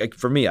 Right.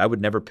 For me, I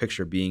would never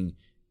picture being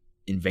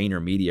in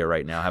VaynerMedia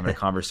right now having a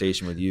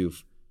conversation with you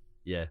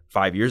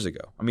 5 years ago.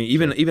 I mean,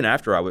 even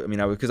after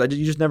because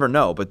you just never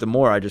know. But the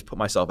more I just put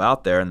myself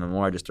out there, and the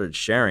more I just started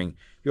sharing,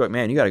 you're like,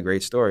 man, you got a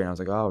great story. And I was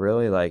like, oh,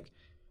 really?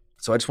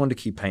 So I just wanted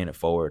to keep paying it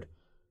forward.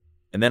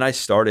 And then I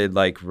started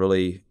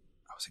really,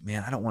 I was like,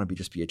 man, I don't want to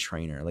just be a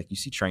trainer. You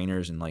see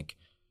trainers, and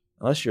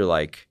unless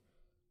you're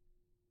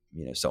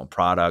selling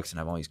products and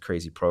have all these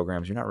crazy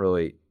programs, you're not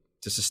really,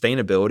 the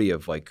sustainability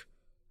of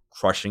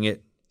crushing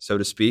it, so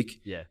to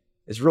speak. Yeah.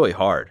 It's really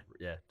hard.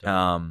 Yeah.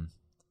 Totally.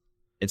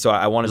 And so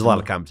I wanted There's a lot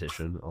of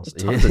competition. Also.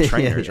 Tons of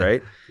trainers,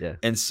 right? Yeah.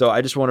 And so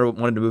I just wanted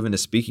to move into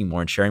speaking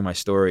more and sharing my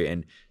story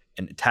and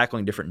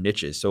tackling different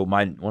niches. So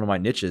one of my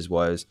niches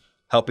was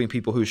helping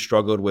people who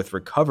struggled with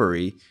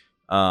recovery,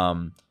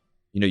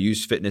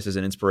 use fitness as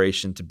an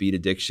inspiration to beat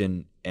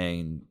addiction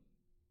and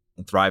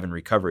thrive in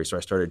recovery. So I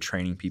started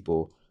training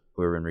people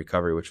who are in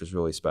recovery, which was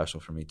really special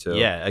for me too.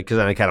 Yeah, because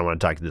I kind of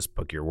want to talk to this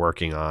book you're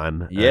working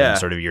on. Yeah. And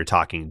sort of you're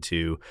talking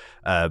to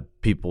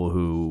people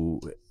who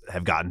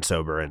have gotten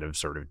sober and have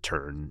sort of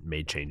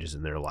made changes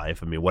in their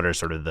life. I mean, what are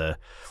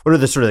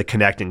the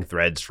connecting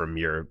threads from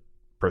your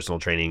personal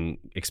training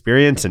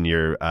experience and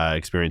your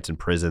experience in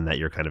prison that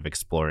you're kind of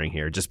exploring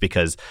here? Just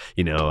because,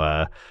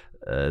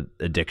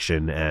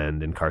 addiction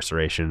and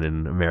incarceration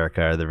in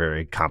America are the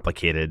very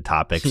complicated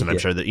topics. And I'm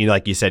sure that,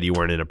 like you said, you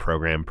weren't in a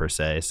program per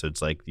se. So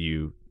it's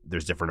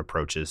there's different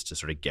approaches to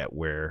sort of get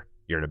where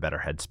you're in a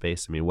better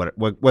headspace. I mean,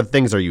 what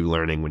things are you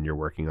learning when you're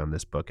working on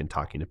this book and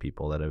talking to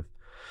people that have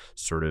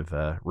sort of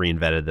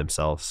reinvented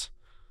themselves?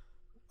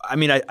 I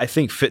mean, I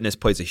think fitness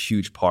plays a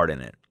huge part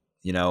in it.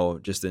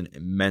 just a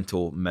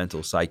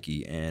mental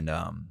psyche. And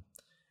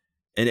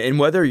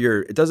whether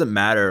it doesn't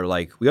matter.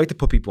 Like, we like to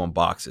put people in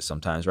boxes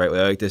sometimes, right? We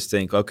like to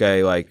think,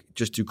 okay, like,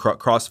 just do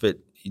CrossFit.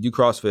 You do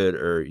CrossFit,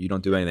 or you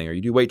don't do anything, or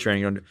you do weight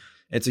training.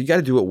 And so you got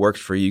to do what works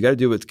for you. You got to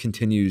do what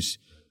continues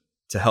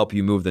to help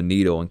you move the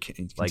needle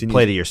and like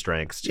play to your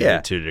strengths to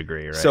a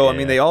degree, right? So, I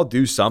mean, they all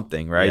do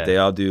something, right? Yeah. They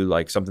all do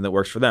like something that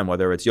works for them,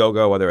 whether it's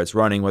yoga, whether it's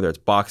running, whether it's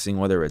boxing,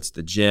 whether it's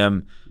the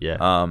gym. Yeah.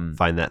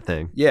 Find that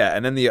thing. Yeah.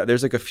 And then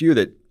there's like a few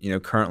that,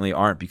 currently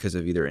aren't because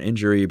of either an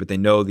injury, but they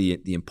know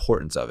the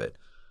importance of it.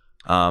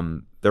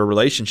 Their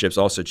relationships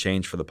also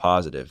changed for the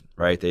positive,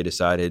 right? They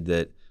decided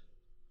that,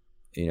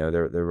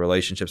 their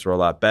relationships were a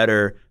lot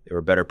better. They were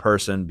a better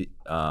person,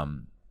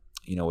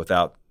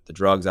 without the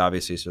drugs,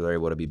 obviously, so they're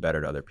able to be better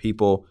to other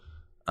people.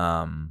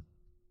 And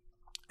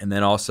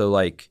then also,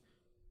 like,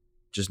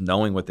 just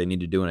knowing what they need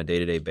to do on a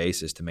day-to-day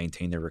basis to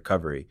maintain their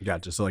recovery. Yeah,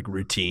 just like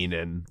routine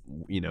and,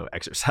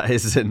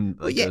 exercise and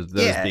like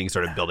those being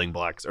sort of building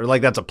blocks, or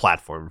like that's a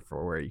platform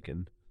for where you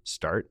can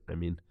start. I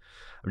mean,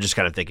 I'm just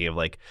kind of thinking of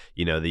like,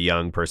 the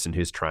young person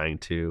who's trying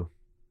to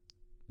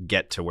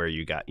get to where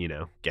you got,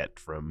 get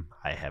from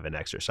I haven't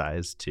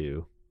exercised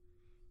to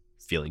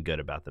feeling good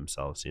about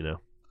themselves,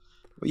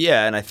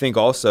 Yeah, and I think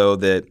also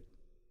that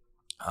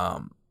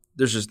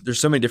there's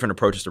so many different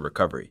approaches to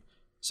recovery.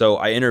 So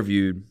I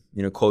interviewed,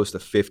 close to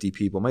 50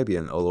 people, maybe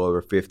a little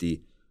over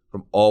 50,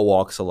 from all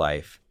walks of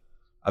life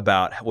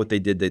about what they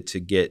did to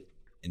get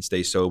and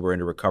stay sober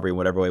into recovery in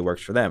whatever way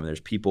works for them. And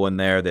there's people in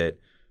there that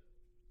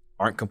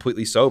aren't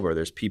completely sober.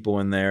 There's people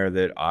in there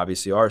that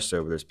obviously are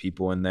sober. There's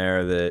people in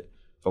there that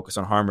focus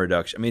on harm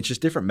reduction. I mean, it's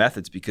just different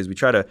methods, because we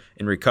try to,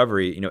 in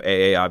recovery,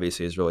 AA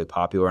obviously is really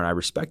popular, and I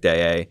respect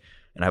AA.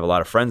 And I have a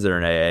lot of friends that are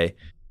in AA,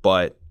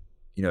 but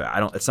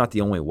it's not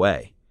the only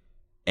way.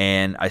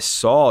 And I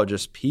saw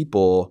just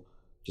people,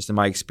 just in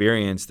my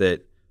experience,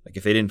 that like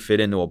if they didn't fit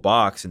into a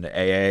box into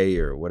AA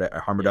or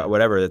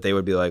whatever, that they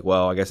would be like,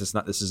 well, I guess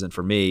this isn't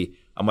for me.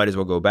 I might as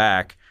well go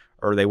back,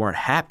 or they weren't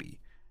happy.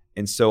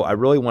 And so I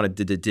really wanted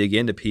to dig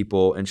into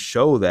people and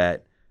show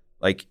that,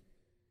 like,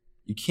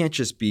 you can't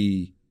just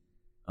be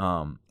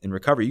in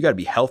recovery. You got to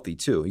be healthy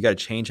too. You got to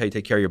change how you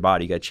take care of your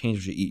body. You got to change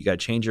what you eat. You got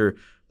to change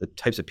the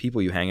types of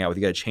people you hang out with.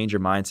 You got to change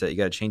your mindset. You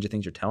got to change the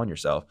things you're telling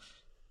yourself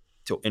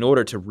in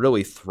order to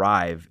really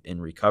thrive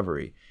in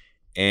recovery.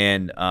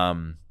 And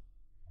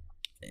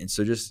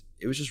so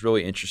it was just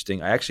really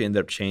interesting. I actually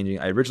ended up changing.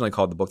 I originally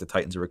called the book The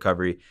Titans of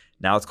Recovery.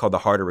 Now it's called The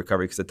Heart of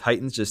Recovery, because the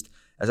Titans, just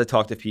as I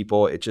talked to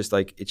people, it just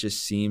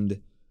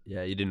seemed.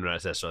 Yeah, you didn't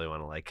necessarily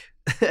want to like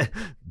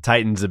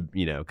Titans,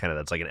 kind of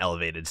that's like an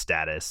elevated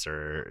status,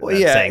 or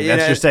you're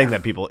saying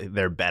that people,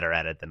 they're better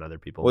at it than other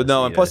people. Well,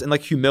 no, and plus, and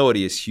like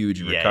humility is huge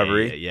in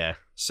recovery. Yeah.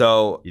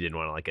 So you didn't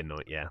want to like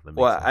annoy. Yeah.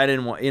 Well, I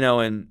didn't want,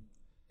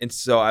 and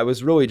so I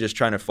was really just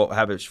trying to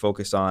have it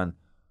focus on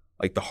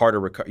like the heart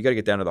of recovery. You got to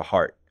get down to the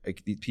heart.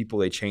 Like, these people,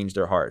 they change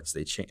their hearts.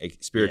 They change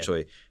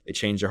spiritually. Yeah. They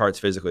change their hearts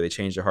physically. They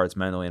change their hearts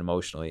mentally and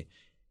emotionally.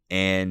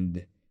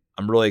 And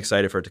I'm really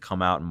excited for it to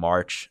come out in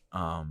March.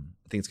 I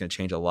think it's going to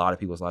change a lot of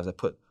people's lives. I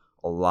put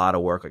a lot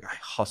of work. Like, I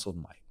hustled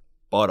my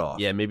butt off.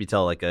 Yeah, maybe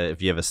tell like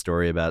if you have a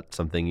story about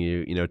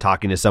something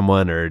talking to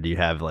someone, or do you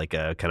have like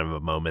a kind of a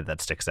moment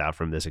that sticks out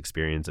from this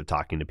experience of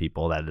talking to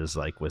people that is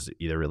like, was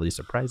either really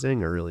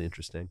surprising or really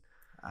interesting?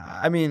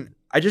 I mean,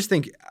 I just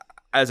think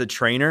as a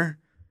trainer,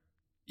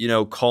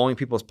 calling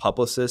people's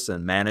publicists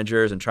and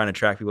managers and trying to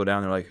track people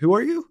down, they're like, who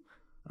are you?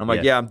 I'm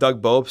like, yeah, I'm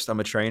Doug Bopst. I'm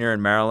a trainer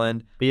in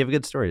Maryland. But you have a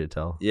good story to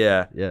tell.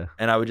 Yeah. Yeah.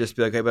 And I would just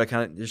be like, hey, but I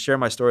kind of just share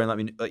my story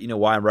and let you know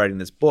why I'm writing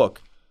this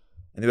book.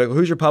 And they're like, well,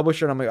 who's your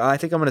publisher? And I'm like, I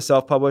think I'm going to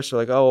self-publish. They're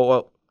like, oh,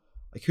 well,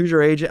 like, who's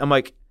your agent? I'm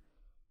like,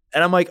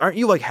 aren't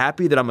you like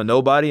happy that I'm a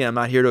nobody and I'm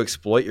not here to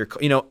exploit your,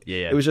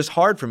 It was just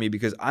hard for me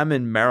because I'm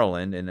in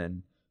Maryland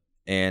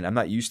and I'm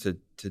not used to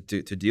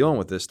dealing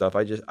with this stuff.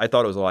 I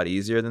thought it was a lot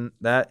easier than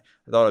that.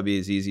 I thought it'd be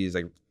as easy as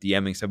like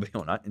DMing somebody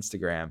on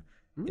Instagram.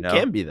 It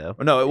can be though.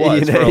 Well, no, it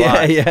was for a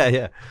lot.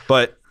 Yeah.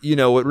 But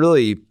what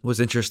really was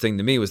interesting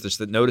to me was just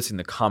noticing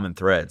the common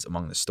threads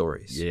among the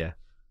stories. Yeah.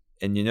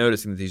 And you're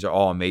noticing that these are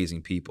all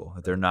amazing people.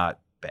 That they're not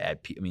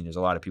bad people. I mean, there's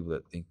a lot of people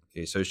that think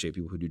they associate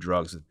people who do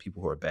drugs with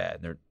people who are bad.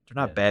 And they're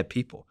not bad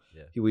people.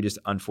 Yeah. We just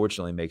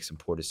unfortunately make some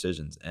poor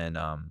decisions. And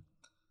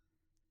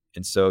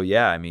so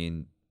I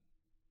mean,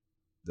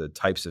 the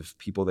types of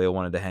people they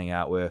wanted to hang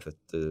out with,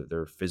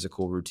 their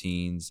physical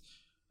routines,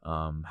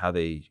 how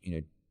they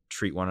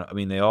treat one. I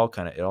mean, they all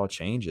it all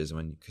changes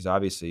because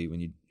obviously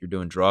when you're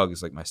doing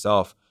drugs like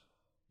myself,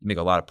 you make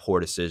a lot of poor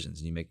decisions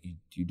and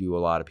you do a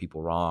lot of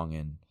people wrong.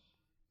 And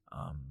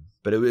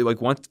but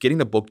once getting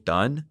the book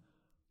done,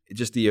 it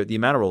just the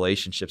amount of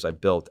relationships I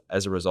built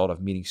as a result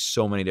of meeting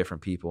so many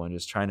different people and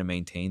just trying to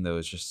maintain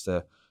those,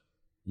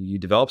 you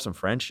develop some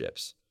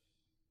friendships.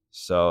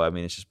 So I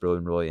mean, it's just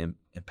really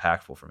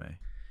impactful for me.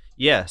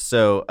 Yeah.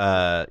 So,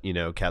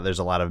 Kat, there's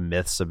a lot of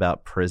myths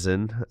about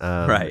prison.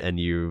 Right. And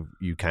you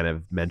kind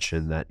of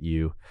mentioned that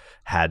you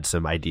had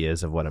some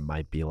ideas of what it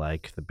might be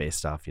like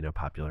based off,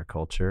 popular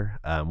culture.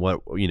 How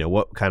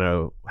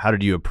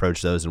did you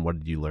approach those and what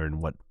did you learn?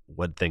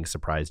 What things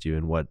surprised you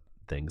and what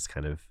things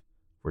kind of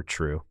were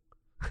true.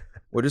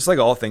 Well, just like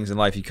all things in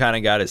life, you kind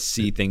of got to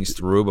see things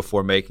through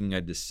before making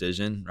a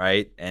decision,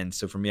 right? And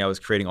so for me, I was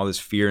creating all this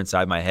fear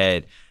inside my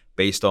head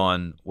based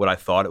on what I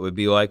thought it would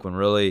be like, when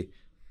really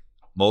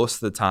most of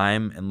the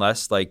time,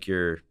 unless like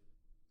you're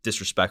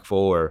disrespectful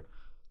or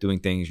doing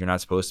things you're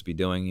not supposed to be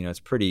doing, it's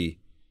pretty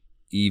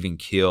even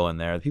keel in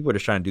there. People are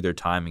just trying to do their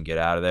time and get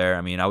out of there.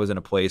 I mean, I was in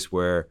a place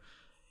where,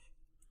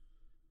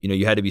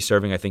 you had to be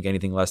serving, I think,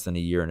 anything less than a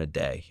year and a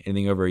day.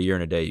 Anything over a year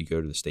and a day, you go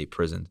to the state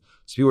prison.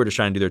 So people were just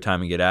trying to do their time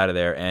and get out of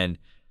there. And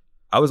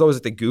I was always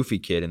like the goofy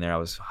kid in there. I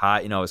was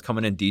hot, I was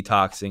coming in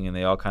detoxing, and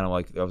they all kind of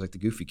like, I was like the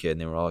goofy kid,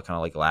 and they were all kind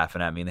of like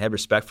laughing at me. And they had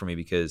respect for me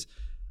because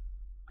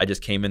I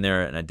just came in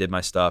there and I did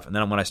my stuff. And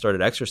then when I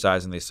started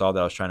exercising, they saw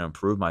that I was trying to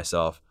improve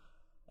myself.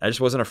 I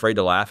just wasn't afraid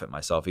to laugh at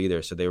myself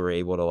either. So they were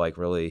able to like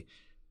really,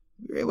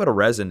 we were able to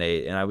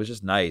resonate. And I was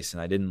just nice,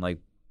 and I didn't like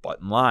butt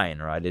in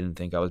line, or I didn't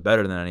think I was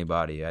better than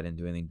anybody. I didn't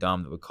do anything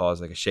dumb that would cause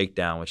like a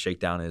shakedown. What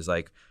shakedown is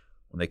like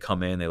when they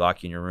come in, they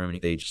lock you in your room,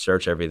 and they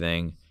search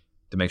everything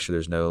to make sure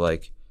there's no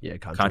like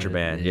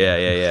contraband.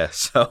 Yeah.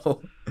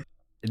 So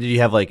did you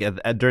have like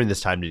during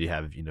this time, did you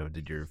have,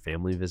 did your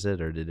family visit,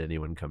 or did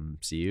anyone come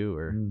see you?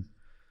 Or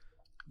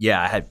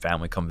yeah, I had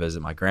family come visit.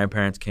 My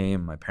grandparents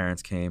came, my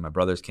parents came, my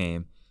brothers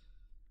came.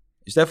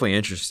 It's definitely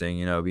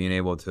interesting, being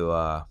able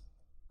to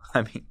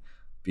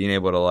being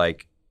able to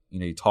like,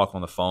 you talk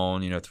on the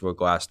phone, through a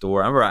glass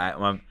door. I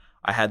remember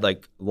I had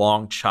like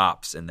long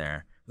chops in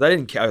there. I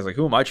was like,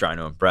 who am I trying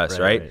to impress,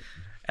 right?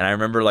 And I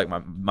remember like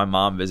my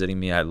mom visiting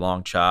me. I had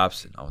long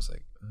chops, and I was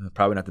like,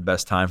 probably not the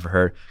best time for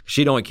her.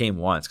 She'd only came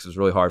once because it was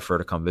really hard for her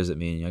to come visit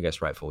me, and I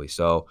guess rightfully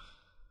so.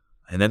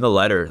 And then the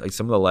letter, like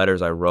some of the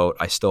letters I wrote,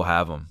 I still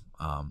have them.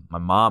 My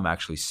mom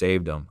actually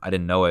saved them. I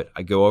didn't know it.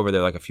 I go over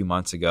there like a few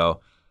months ago,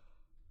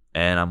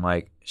 and I'm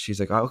like, she's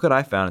like, oh, look what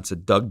I found. It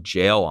said Doug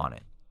Jail on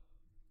it.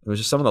 It was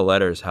just some of the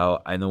letters,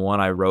 and the one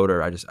I wrote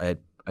her, I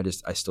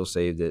still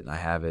saved it, and I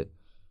have it.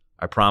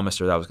 I promised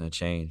her that was going to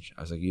change.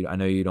 I was like, I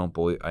know you don't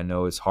believe, I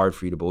know it's hard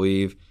for you to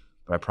believe,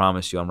 but I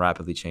promise you I'm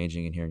rapidly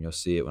changing in here, and you'll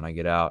see it when I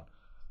get out.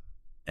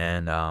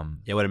 And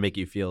what did it make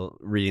you feel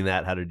reading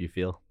that? How did you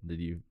feel?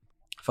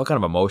 I felt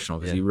kind of emotional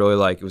because you really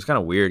like, it was kind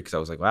of weird because I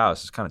was like, wow,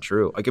 this is kind of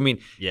true. Like, I mean,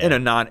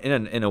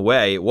 in a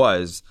way it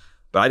was,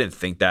 but I didn't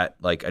think that,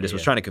 like, I just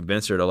was trying to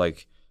convince her to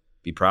like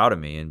be proud of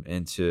me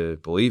and to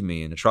believe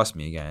me and to trust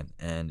me again.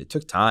 And it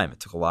took time. It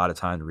took a lot of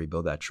time to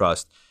rebuild that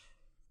trust.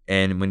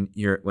 And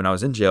when I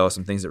was in jail,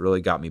 some things that really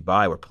got me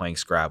by were playing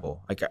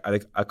Scrabble. Like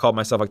I called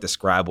myself like the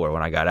Scrabbler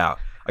when I got out.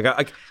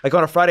 Like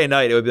on a Friday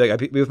night, it would be like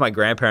I'd be with my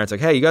grandparents,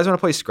 like, hey, you guys want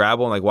to play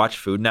Scrabble and like watch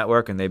Food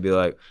Network? And they'd be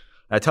like,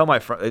 I tell my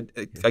friend,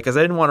 because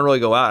I didn't want to really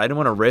go out. I didn't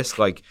want to risk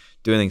like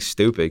doing things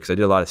stupid because I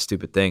did a lot of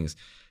stupid things.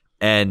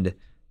 And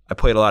I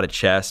played a lot of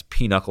chess,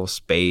 pinochle,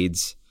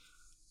 spades.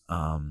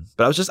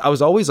 But I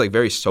was always like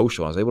very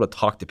social. I was able to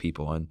talk to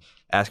people and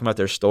ask them about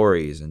their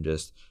stories and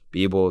just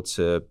be able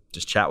to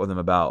just chat with them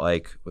about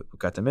like what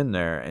got them in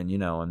there. And,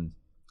 and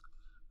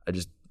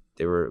it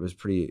was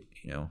pretty,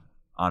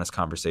 honest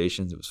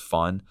conversations. It was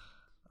fun,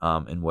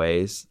 in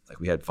ways. Like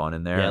we had fun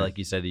in there. Yeah. Like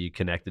you said, you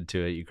connected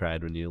to it. You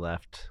cried when you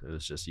left. It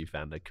was just, you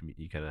found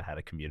you kind of had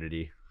a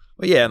community.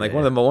 Well, yeah. And like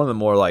one of the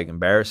more like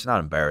not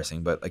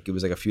embarrassing, but like it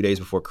was like a few days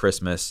before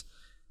Christmas.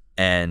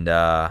 And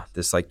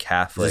this like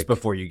Catholic. This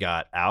before you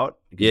got out?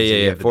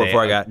 Yeah. Before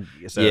I got.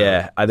 So,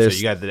 yeah. So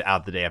you got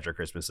out the day after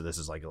Christmas. So this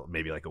is like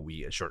maybe like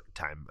a short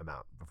time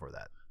amount before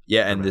that.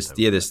 Yeah, and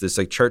this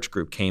like church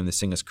group came to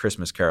sing us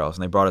Christmas carols,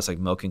 and they brought us like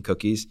milk and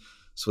cookies.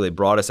 So they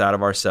brought us out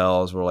of our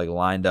cells. We're like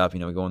lined up. We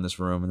go in this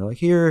room, and they're like,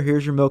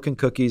 here's your milk and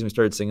cookies. And we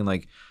started singing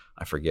like,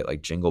 I forget,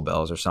 like Jingle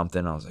Bells or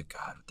something. I was like,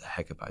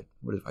 God,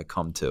 what have I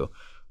come to?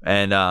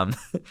 And and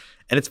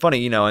it's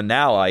funny, and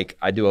now like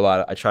I do a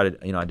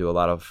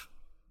lot of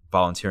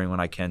volunteering when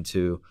I can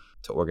to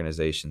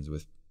organizations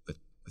with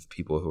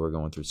people who are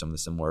going through some of the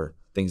similar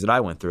things that I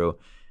went through.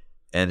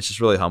 And it's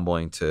just really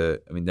humbling to,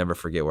 never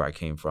forget where I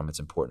came from. It's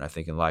important, I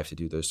think, in life to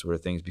do those sort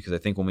of things, because I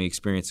think when we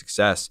experience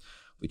success,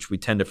 which we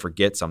tend to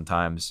forget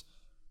sometimes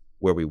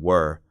where we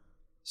were.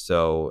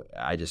 So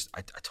I've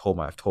told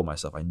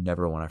myself I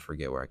never want to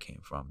forget where I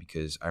came from,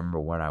 because I remember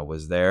when I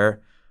was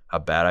there, how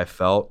bad I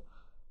felt.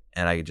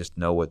 And I just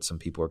know what some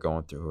people are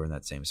going through who are in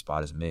that same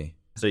spot as me.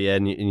 So yeah,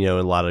 and in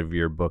a lot of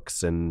your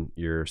books and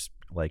your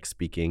like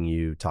speaking,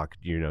 you're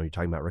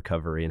talking about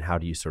recovery and how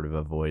do you sort of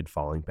avoid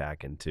falling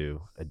back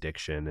into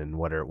addiction, and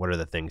what are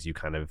the things you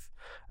kind of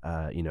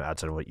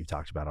outside of what you've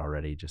talked about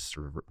already, just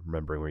sort of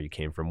remembering where you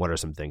came from, what are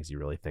some things you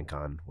really think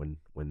on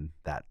when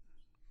that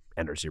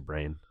enters your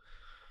brain?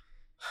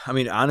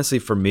 Honestly,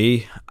 for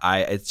me,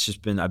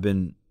 I've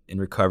been in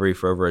recovery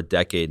for over a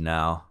decade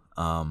now,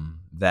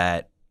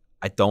 that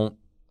I don't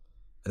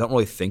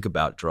really think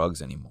about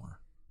drugs anymore.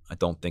 I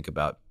don't think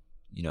about,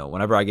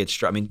 whenever I get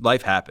stressed.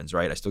 Life happens,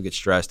 right? I still get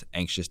stressed,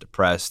 anxious,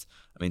 depressed.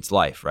 It's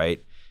life, right?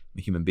 I'm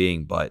a human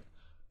being, but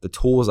the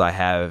tools I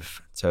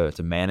have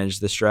to manage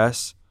the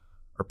stress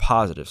are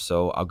positive.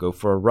 So I'll go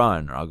for a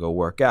run, or I'll go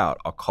work out.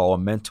 I'll call a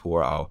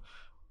mentor. I'll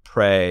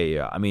pray.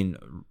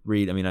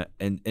 Read.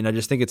 And I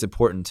just think it's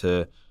important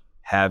to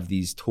have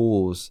these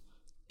tools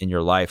in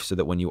your life so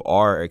that when you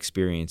are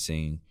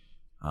experiencing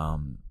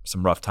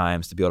some rough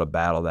times, to be able to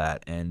battle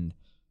that. And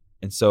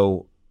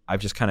so I've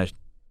just kind of,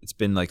 it's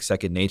been like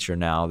second nature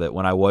now that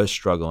when I was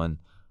struggling,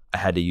 I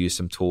had to use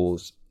some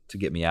tools to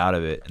get me out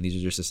of it. And these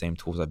are just the same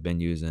tools I've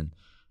been using.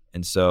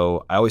 And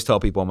so I always tell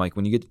people, I'm like,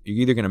 you're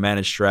either going to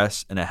manage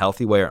stress in a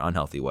healthy way or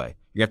unhealthy way.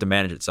 You have to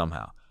manage it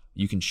somehow.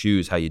 You can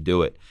choose how you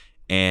do it.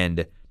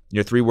 And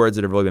 3 words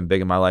that have really been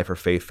big in my life are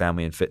faith,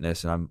 family, and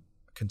fitness. And I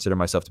consider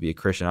myself to be a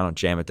Christian. I don't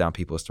jam it down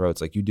people's throats.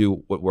 Like, you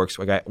do what works.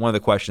 Like, one of the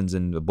questions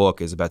in the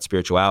book is about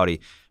spirituality.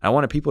 And I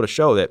wanted people to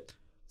show that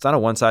it's not a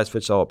one size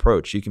fits all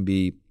approach. You can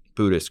be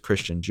Buddhist,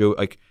 Christian, Jew,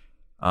 like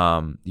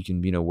you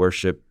can,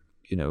 worship,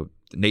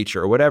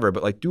 nature or whatever,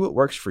 but like do what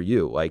works for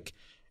you. Like,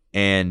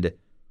 and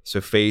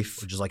so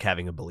faith, which is like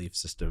having a belief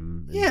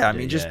system. Yeah. I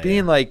mean, just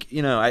being like,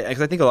 I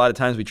think a lot of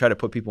times we try to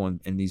put people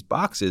in these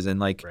boxes, and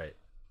like, right.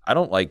 I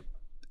don't want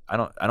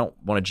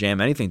to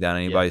jam anything down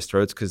anybody's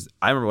throats, because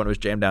I remember when it was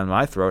jammed down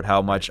my throat,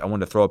 how much I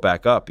wanted to throw it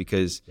back up,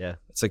 because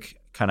it's like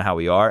kind of how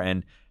we are.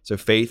 And so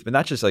faith, but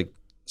not just like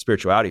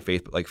spirituality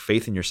faith, but like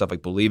faith in yourself,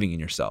 like believing in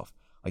yourself,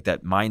 like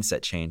that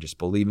mindset change, just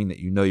believing that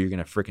you're going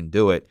to freaking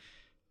do it,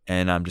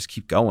 and just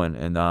keep going.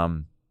 And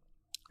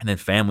then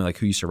family, like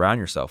who you surround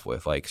yourself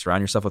with, like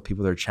surround yourself with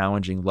people that are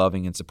challenging,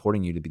 loving, and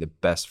supporting you to be the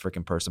best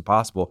freaking person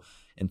possible.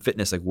 And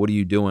fitness, like what are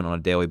you doing on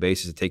a daily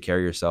basis to take care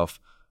of yourself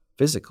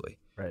physically?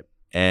 Right.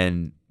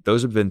 And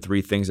those have been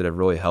 3 things that have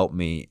really helped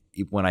me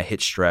when I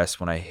hit stress,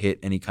 when I hit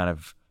any kind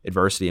of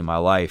adversity in my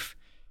life,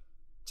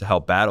 to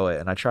help battle it.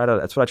 And that's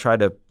what I try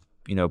to,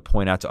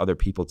 point out to other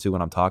people too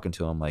when I'm talking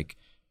to them, like,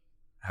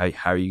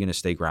 how are you going to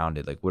stay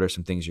grounded? Like, what are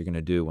some things you're going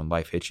to do when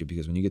life hits you?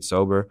 Because when you get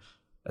sober,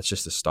 that's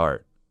just the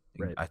start.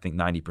 Right. I think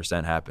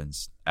 90%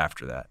 happens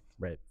after that.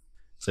 Right.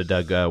 So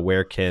Doug,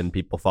 where can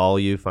people follow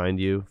you, find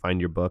your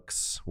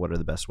books? What are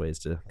the best ways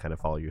to kind of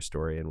follow your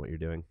story and what you're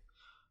doing?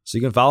 So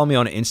you can follow me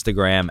on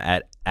Instagram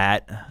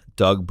at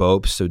Doug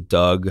Bopst, so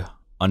Doug_Bopst.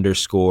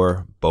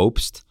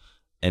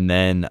 And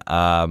then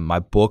my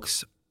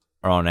books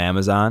are on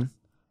Amazon.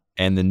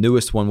 And the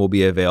newest one will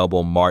be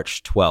available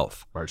March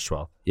 12th.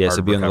 Yeah,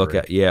 so be on the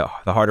lookout. Yeah,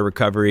 The Heart of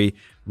Recovery,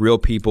 real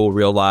people,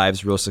 real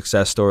lives, real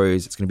success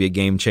stories. It's going to be a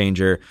game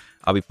changer.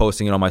 I'll be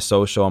posting it on my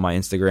social, on my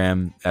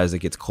Instagram as it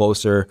gets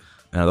closer.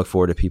 And I look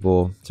forward to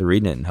people to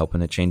reading it and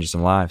helping it change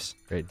some lives.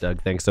 Great,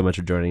 Doug. Thanks so much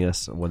for joining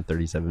us on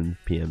 1:37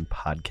 p.m.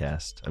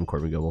 podcast. I'm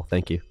Corbin Goebel.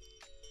 Thank you.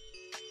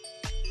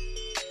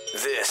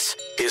 This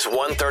is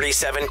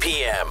 1:37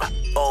 p.m.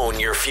 Own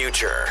your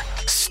future.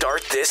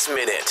 Start this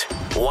minute.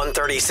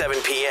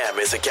 1:37 p.m.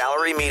 is a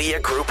Gallery Media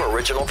Group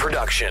original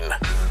production.